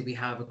solidarity we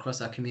have across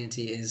our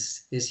community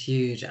is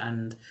huge,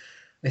 and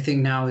I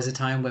think now is a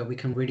time where we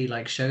can really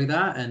like show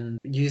that and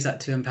use that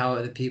to empower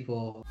other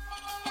people.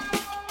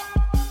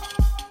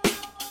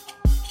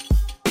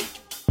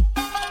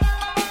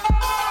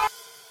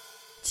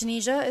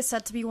 Tunisia is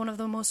said to be one of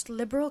the most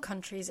liberal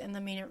countries in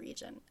the MENA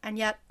region, and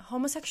yet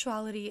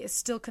homosexuality is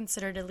still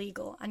considered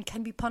illegal and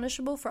can be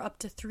punishable for up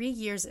to 3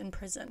 years in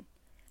prison.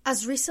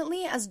 As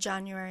recently as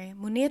January,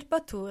 Munir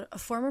Batour, a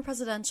former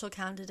presidential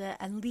candidate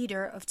and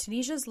leader of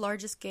Tunisia's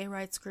largest gay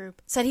rights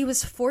group, said he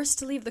was forced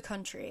to leave the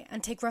country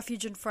and take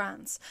refuge in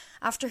France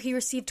after he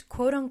received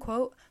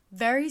quote-unquote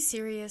very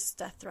serious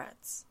death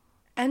threats.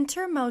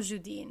 Enter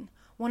Mawjoudeen,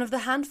 one of the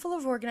handful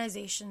of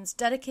organizations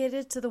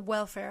dedicated to the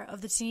welfare of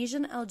the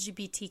Tunisian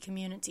LGBT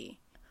community.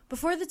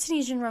 Before the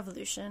Tunisian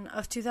Revolution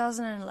of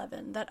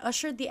 2011 that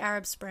ushered the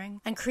Arab Spring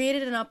and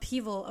created an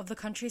upheaval of the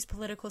country's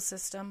political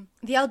system,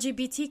 the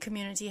LGBT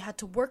community had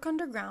to work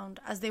underground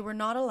as they were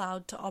not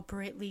allowed to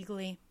operate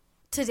legally.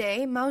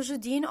 Today,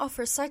 Mawjoodeen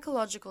offers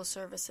psychological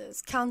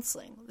services,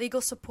 counseling,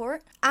 legal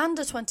support, and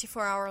a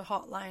 24-hour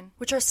hotline,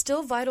 which are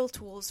still vital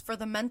tools for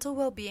the mental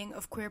well-being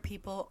of queer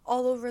people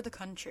all over the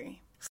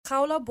country.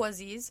 Khawla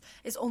Bouaziz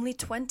is only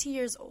 20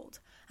 years old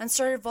and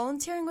started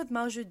volunteering with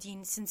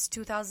Mawjoodeen since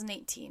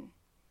 2018.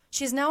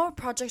 She is now a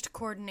project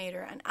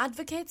coordinator and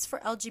advocates for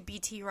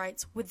LGBT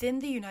rights within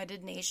the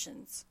United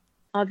Nations.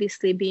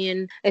 Obviously,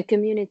 being a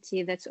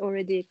community that's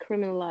already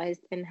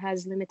criminalized and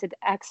has limited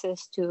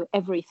access to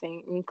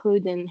everything,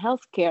 including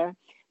healthcare,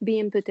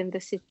 being put in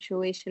this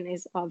situation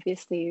is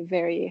obviously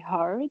very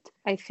hard.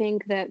 I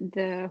think that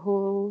the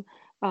whole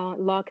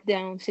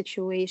lockdown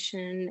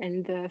situation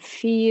and the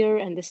fear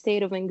and the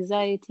state of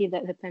anxiety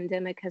that the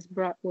pandemic has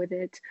brought with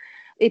it,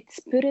 it's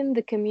putting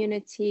the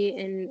community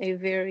in a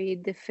very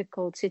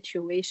difficult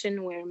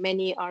situation where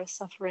many are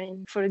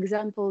suffering. For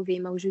example, the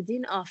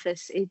Mawjoodeen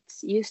office, it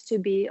used to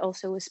be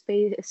also a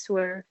space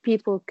where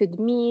people could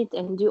meet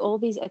and do all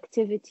these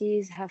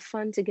activities, have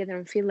fun together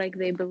and feel like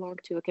they belong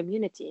to a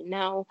community.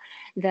 Now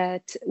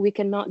that we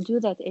cannot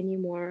do that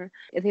anymore,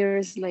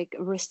 there's like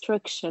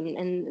restriction,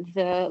 and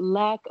the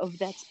lack of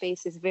that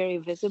space is very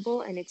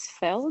visible and it's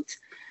felt.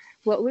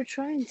 What we're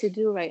trying to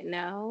do right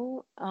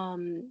now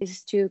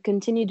is to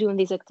continue doing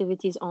these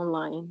activities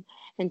online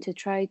and to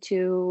try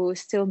to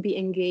still be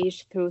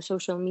engaged through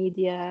social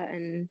media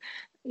and,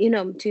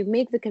 to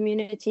make the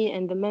community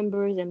and the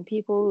members and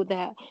people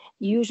that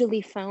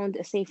usually found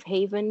a safe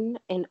haven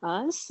in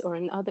us or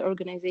in other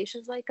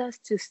organizations like us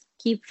to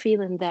keep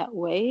feeling that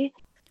way.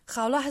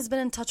 Khawla has been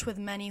in touch with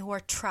many who are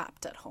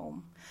trapped at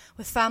home,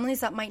 with families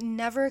that might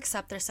never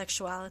accept their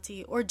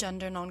sexuality or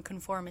gender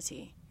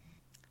nonconformity.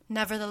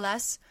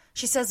 Nevertheless,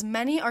 she says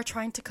many are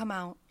trying to come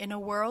out in a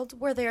world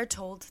where they are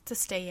told to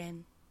stay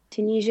in.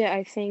 Tunisia,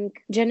 I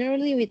think,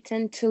 generally we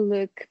tend to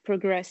look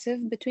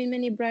progressive between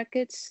many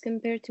brackets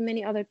compared to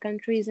many other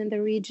countries in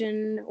the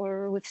region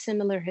or with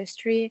similar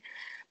history.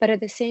 But at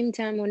the same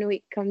time, when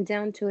we come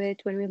down to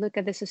it, when we look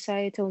at the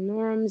societal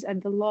norms,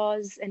 at the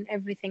laws and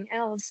everything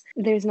else,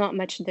 there's not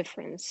much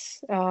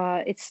difference.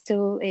 It's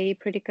still a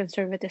pretty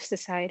conservative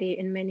society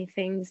in many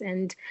things.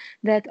 And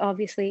that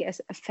obviously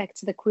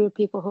affects the queer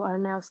people who are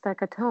now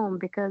stuck at home,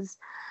 because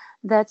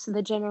that's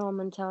the general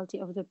mentality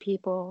of the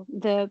people.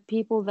 The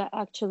people that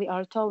actually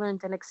are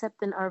tolerant and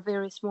accepting are a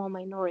very small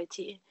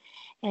minority.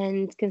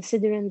 And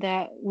considering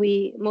that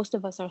most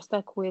of us are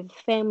stuck with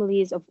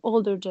families of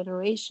older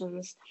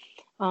generations,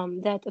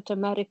 that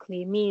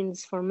automatically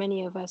means for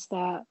many of us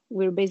that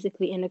we're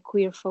basically in a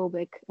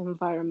queer-phobic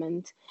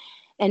environment.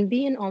 And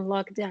being on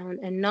lockdown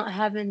and not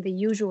having the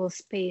usual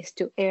space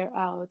to air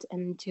out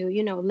and to,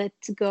 let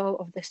go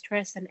of the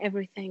stress and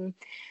everything,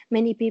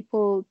 many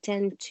people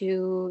tend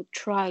to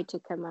try to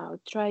come out,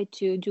 try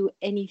to do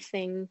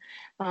anything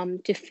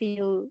to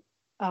feel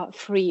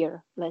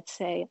freer, let's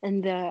say,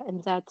 in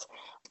that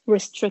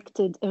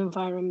restricted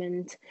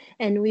environment.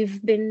 And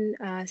we've been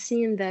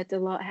seeing that a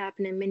lot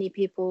happening. Many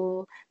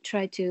people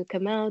try to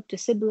come out to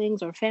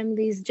siblings or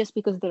families just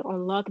because they're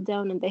on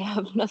lockdown and they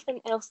have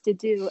nothing else to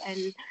do.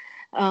 And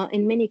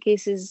in many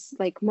cases,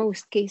 like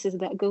most cases,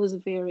 that goes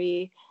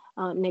very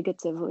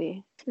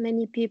negatively.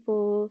 Many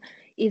people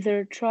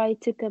either try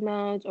to come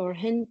out or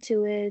hint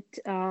to it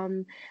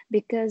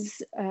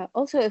because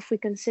also if we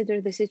consider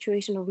the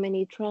situation of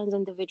many trans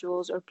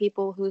individuals or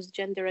people whose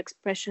gender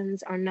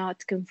expressions are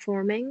not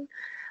conforming,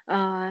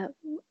 and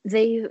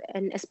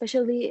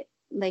especially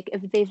like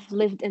if they've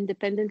lived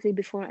independently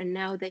before and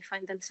now they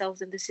find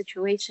themselves in this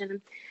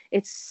situation,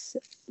 it's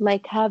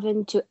like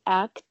having to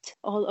act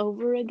all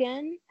over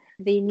again.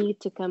 They need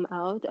to come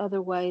out,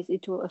 otherwise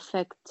it will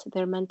affect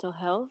their mental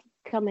health.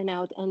 Coming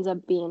out ends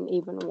up being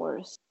even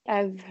worse.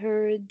 I've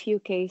heard few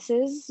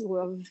cases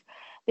of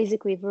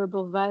basically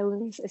verbal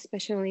violence,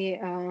 especially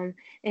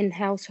in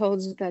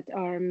households that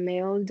are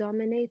male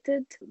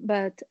dominated.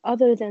 But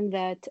other than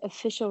that,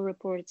 official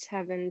reports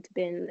haven't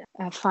been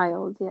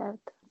filed yet.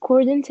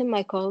 According to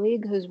my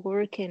colleague who's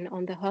working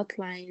on the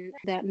hotline,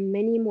 that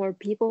many more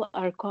people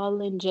are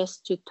calling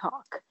just to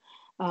talk.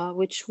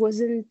 Which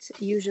wasn't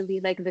usually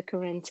like the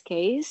current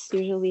case.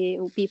 Usually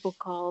people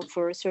call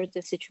for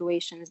certain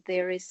situations.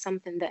 There is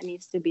something that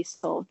needs to be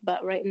solved.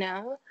 But right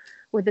now,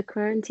 with the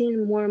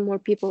quarantine, more and more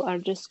people are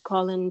just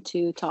calling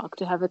to talk,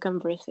 to have a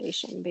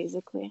conversation,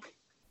 basically.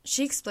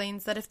 She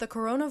explains that if the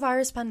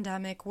coronavirus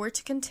pandemic were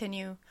to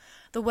continue,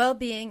 the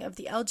well-being of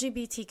the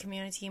LGBT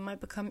community might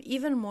become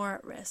even more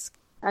at risk.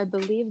 I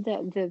believe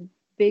that the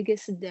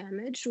biggest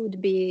damage would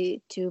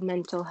be to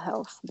mental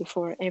health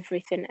before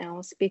everything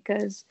else,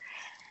 because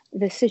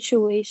the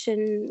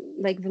situation,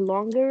 like the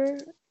longer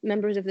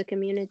members of the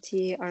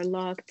community are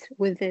locked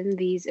within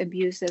these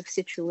abusive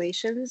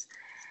situations,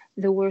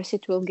 the worse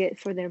it will get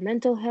for their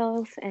mental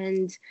health.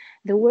 And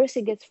the worse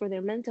it gets for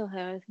their mental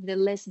health, the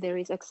less there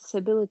is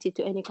accessibility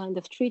to any kind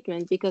of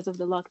treatment because of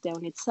the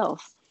lockdown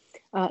itself.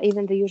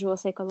 Even the usual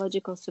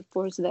psychological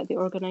supports that the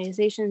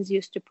organizations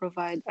used to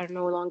provide are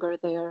no longer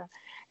there.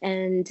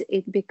 And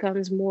it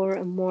becomes more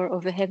and more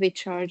of a heavy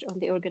charge on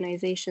the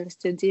organizations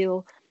to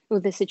deal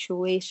with the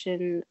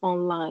situation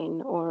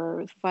online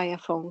or via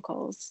phone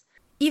calls.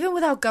 Even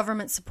without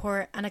government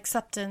support and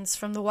acceptance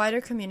from the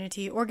wider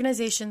community,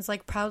 organizations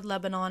like Proud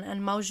Lebanon and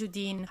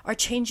Mawjoudeen are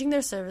changing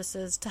their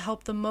services to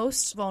help the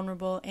most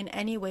vulnerable in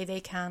any way they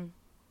can.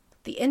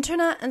 The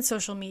internet and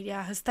social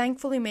media has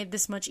thankfully made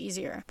this much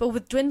easier, but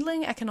with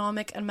dwindling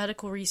economic and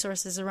medical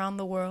resources around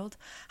the world,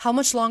 how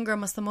much longer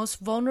must the most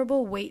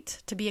vulnerable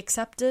wait to be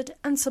accepted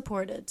and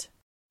supported?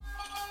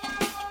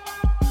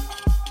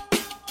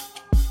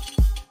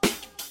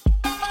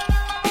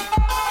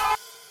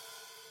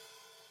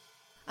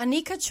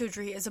 Anika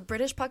Choudhury is a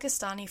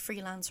British-Pakistani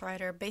freelance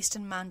writer based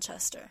in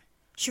Manchester.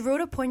 She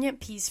wrote a poignant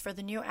piece for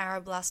The New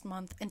Arab last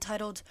month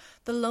entitled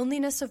 "The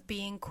Loneliness of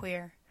Being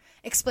Queer,"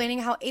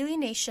 explaining how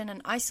alienation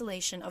and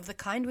isolation of the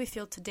kind we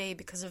feel today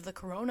because of the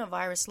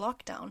coronavirus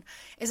lockdown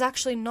is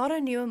actually not a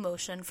new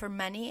emotion for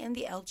many in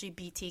the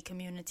LGBT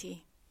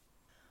community.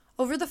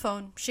 Over the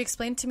phone, she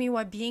explained to me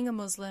why being a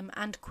Muslim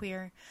and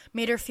queer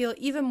made her feel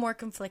even more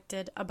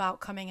conflicted about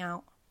coming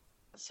out.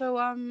 So,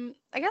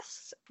 I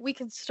guess we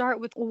could start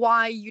with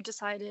why you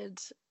decided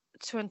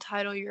to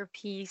entitle your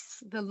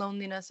piece "The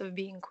Loneliness of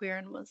Being Queer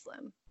and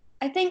Muslim."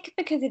 I think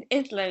because it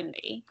is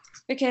lonely,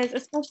 because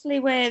especially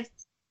with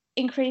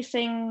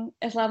increasing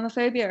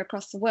Islamophobia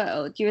across the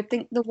world, you would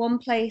think the one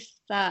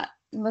place that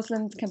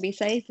Muslims can be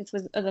safe is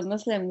with other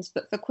Muslims,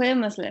 but for queer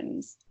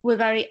Muslims, we're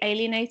very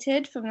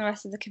alienated from the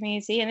rest of the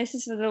community, and this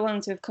is for the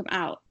ones who have come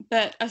out.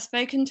 But I've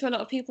spoken to a lot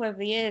of people over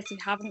the years who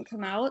haven't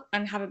come out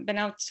and haven't been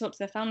able to talk to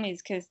their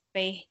families because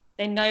they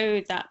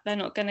know that they're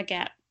not going to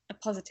get a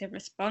positive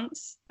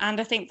response, and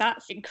I think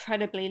that's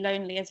incredibly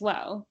lonely as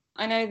well.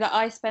 I know that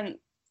I spent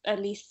at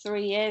least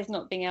 3 years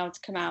not being able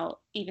to come out,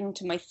 even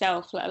to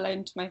myself, let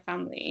alone to my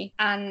family,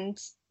 and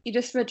you're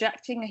just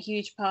rejecting a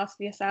huge part of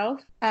yourself.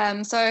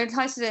 So I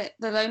entitled it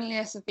 "The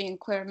Loneliness of Being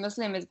Queer and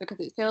Muslim" is because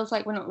it feels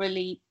like we're not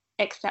really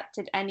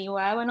accepted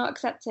anywhere. We're not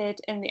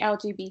accepted in the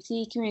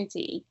LGBT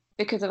community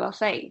because of our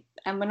faith,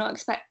 and we're not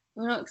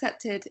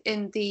accepted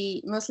in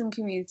the Muslim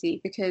community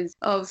because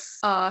of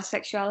our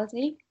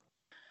sexuality.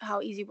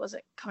 How easy was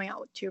it coming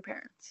out to your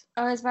parents?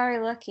 I was very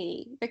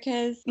lucky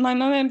because my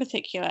mum in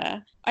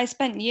particular, I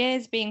spent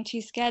years being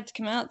too scared to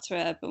come out to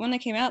her, but when I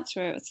came out to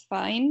her, it was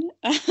fine.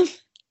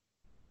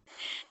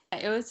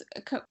 It was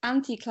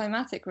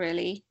anticlimactic,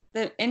 really.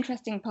 The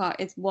interesting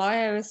part is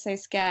why I was so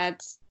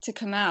scared to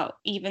come out,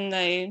 even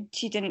though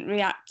she didn't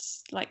react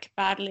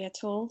badly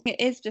at all. It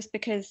is just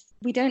because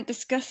we don't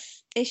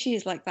discuss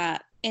issues like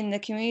that in the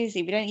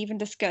community. We don't even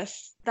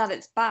discuss that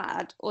it's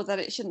bad or that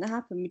it shouldn't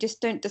happen. We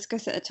just don't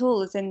discuss it at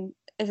all, as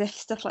if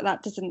stuff like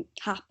that doesn't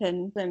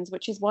happen,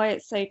 which is why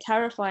it's so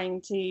terrifying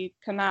to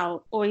come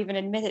out or even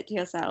admit it to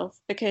yourself,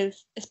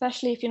 because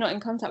especially if you're not in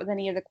contact with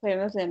any of the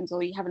queer Muslims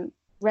or you haven't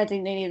read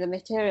any of the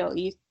material,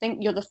 you think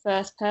you're the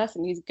first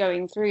person who's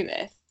going through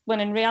this,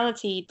 when in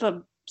reality,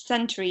 for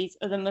centuries,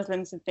 other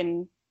Muslims have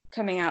been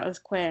coming out as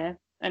queer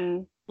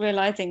and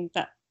realising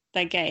that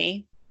they're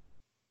gay.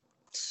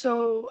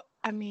 So,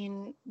 I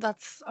mean,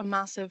 that's a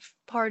massive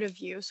part of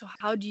you. So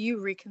how do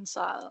you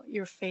reconcile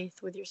your faith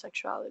with your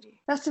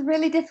sexuality? That's a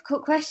really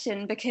difficult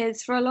question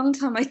because for a long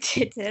time I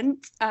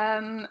didn't.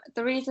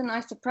 The reason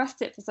I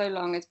suppressed it for so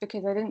long is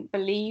because I didn't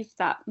believe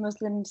that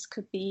Muslims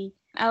could be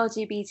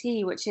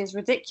LGBT, which is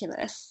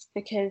ridiculous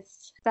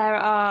because there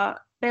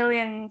are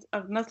billions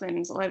of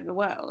Muslims all over the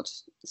world.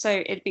 So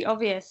it'd be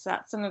obvious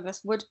that some of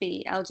us would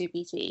be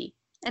LGBT.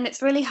 And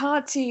it's really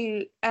hard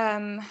to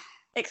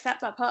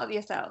accept that part of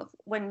yourself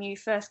when you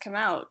first come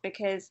out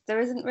because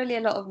there isn't really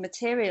a lot of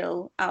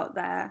material out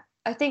there.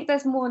 I think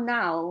there's more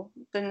now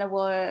than there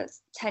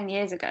was 10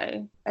 years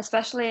ago,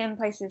 especially in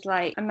places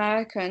like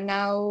America and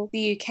now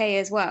the UK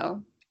as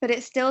well. But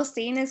it's still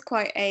seen as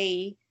quite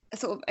a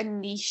sort of a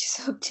niche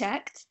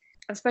subject.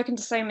 I've spoken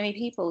to so many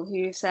people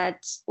who said,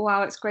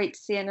 wow, it's great to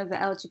see another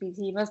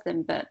LGBT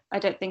Muslim, but I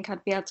don't think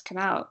I'd be able to come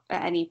out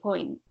at any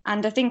point.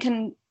 And I think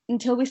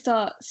until we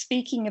start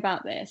speaking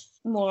about this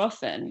more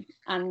often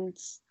and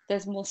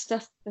there's more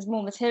stuff, there's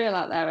more material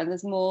out there and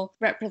there's more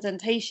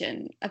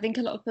representation, I think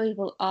a lot of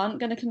people aren't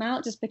going to come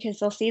out just because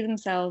they'll see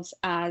themselves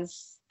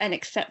as an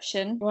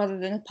exception rather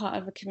than a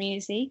part of a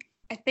community.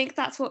 I think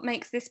that's what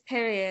makes this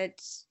period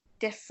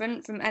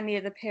different from any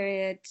other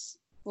period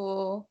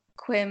for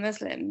queer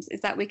Muslims,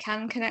 is that we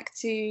can connect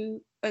to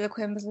other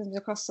queer Muslims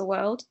across the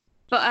world.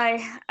 But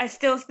I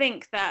still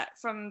think that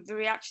from the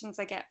reactions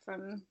I get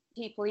from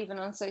people even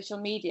on social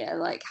media,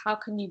 like, how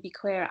can you be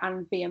queer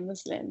and be a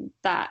Muslim,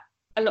 that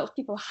a lot of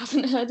people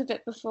haven't heard of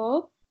it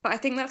before. But I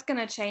think that's going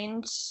to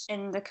change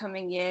in the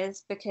coming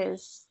years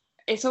because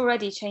it's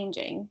already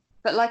changing.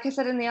 But like I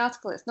said in the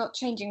article, it's not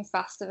changing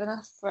fast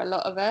enough for a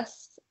lot of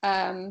us.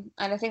 And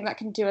I think that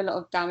can do a lot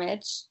of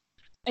damage.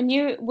 I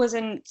knew it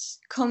wasn't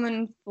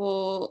common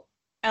for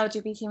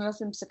LGBT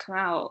Muslims to come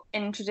out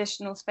in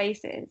traditional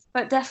spaces.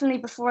 But definitely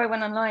before I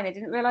went online, I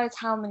didn't realise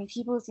how many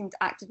people seem to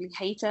actively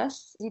hate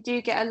us. You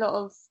do get a lot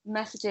of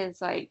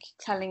messages like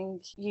telling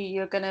you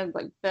you're going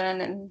to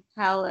burn in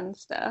hell and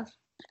stuff.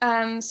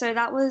 So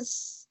that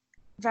was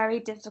very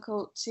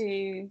difficult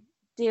to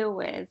deal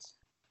with.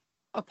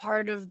 a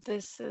part of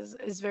this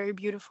is very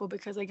beautiful,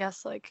 because I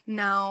guess like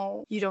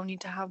now you don't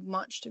need to have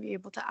much to be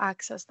able to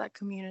access that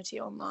community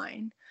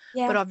online.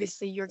 Yeah. But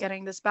obviously you're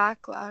getting this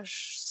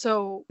backlash.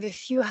 So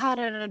if you had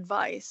an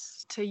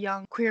advice to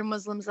young queer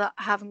Muslims that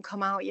haven't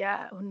come out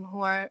yet and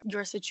who are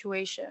your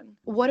situation,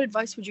 what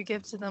advice would you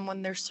give to them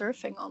when they're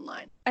surfing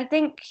online? I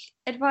think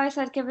advice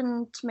I'd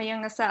given to my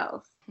younger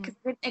self, because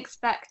I didn't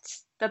expect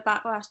the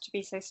backlash to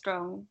be so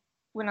strong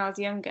when I was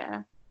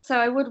younger. So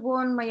I would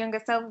warn my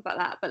younger self about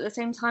that, but at the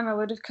same time I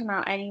would have come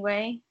out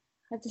anyway.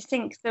 I just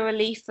think the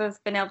relief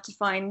of being able to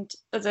find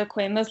other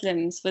queer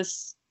Muslims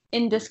was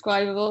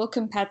indescribable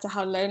compared to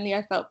how lonely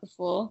I felt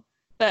before.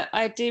 But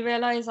I do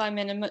realise I'm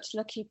in a much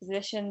luckier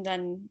position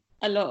than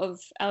a lot of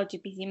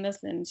LGBT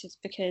Muslims, just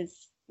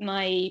because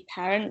my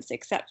parents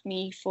accept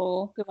me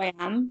for who I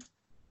am.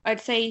 I'd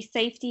say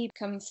safety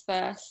comes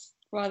first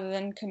rather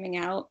than coming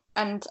out.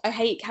 And I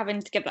hate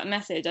having to give that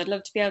message. I'd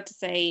love to be able to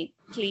say,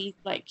 please,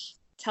 like,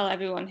 tell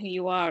everyone who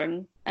you are,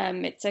 and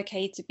it's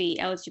okay to be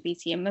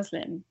LGBT and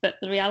Muslim. But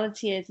the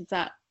reality is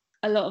that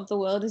a lot of the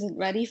world isn't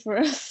ready for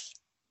us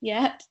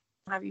yet.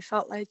 Have you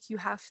felt like you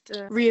have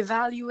to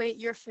reevaluate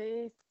your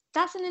faith?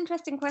 That's an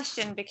interesting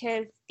question,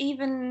 because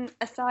even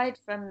aside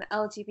from the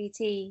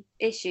LGBT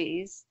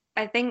issues,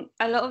 I think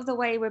a lot of the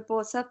way we're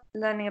brought up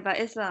learning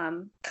about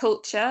Islam,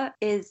 culture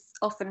is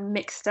often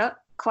mixed up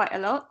quite a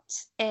lot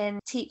in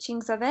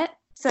teachings of it.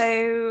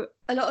 So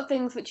a lot of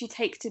things which you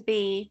take to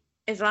be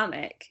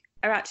Islamic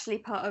are actually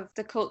part of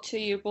the culture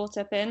you're brought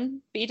up in.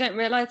 But you don't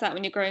realise that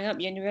when you're growing up.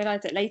 You only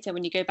realise it later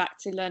when you go back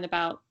to learn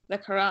about the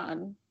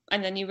Quran.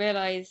 And then you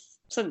realise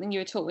something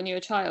you were taught when you were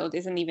a child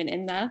isn't even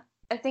in there.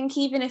 I think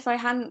even if I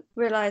hadn't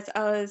realised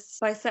I was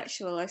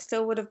bisexual, I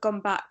still would have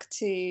gone back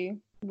to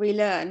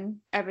relearn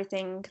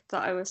everything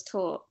that I was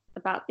taught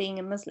about being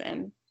a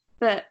Muslim.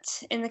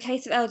 But in the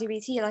case of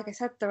LGBT, like I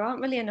said, there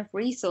aren't really enough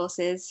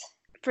resources.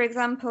 For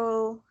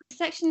example,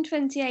 Section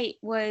 28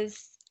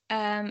 was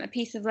a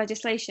piece of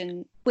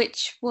legislation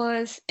which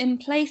was in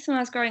place when I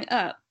was growing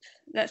up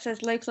that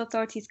says local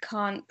authorities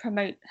can't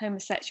promote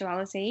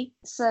homosexuality.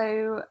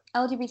 So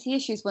LGBT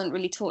issues weren't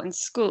really taught in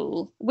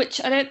school,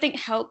 which I don't think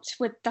helped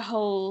with the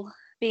whole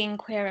being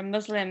queer and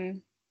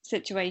Muslim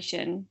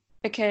situation,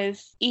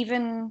 because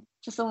even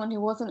for someone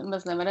who wasn't a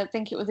Muslim, I don't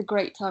think it was a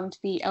great time to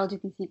be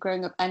LGBT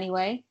growing up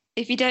anyway.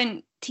 If you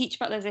don't teach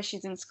about those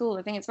issues in school,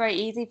 I think it's very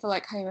easy for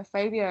like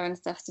homophobia and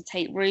stuff to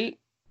take root.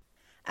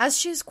 As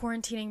she's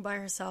quarantining by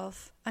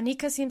herself,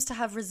 Anika seems to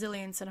have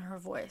resilience in her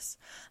voice,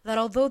 that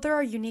although there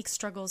are unique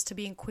struggles to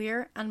being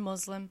queer and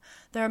Muslim,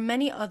 there are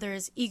many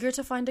others eager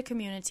to find a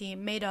community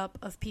made up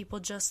of people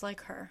just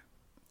like her.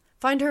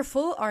 Find her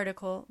full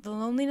article, The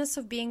Loneliness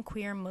of Being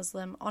Queer and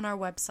Muslim, on our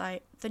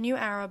website,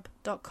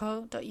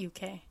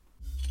 thenewarab.co.uk.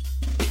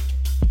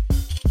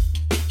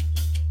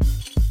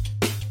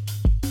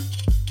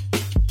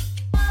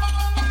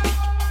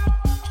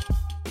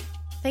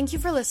 Thank you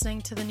for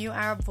listening to The New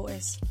Arab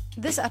Voice.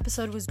 This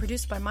episode was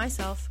produced by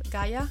myself,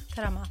 Gaia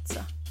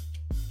Karamazza.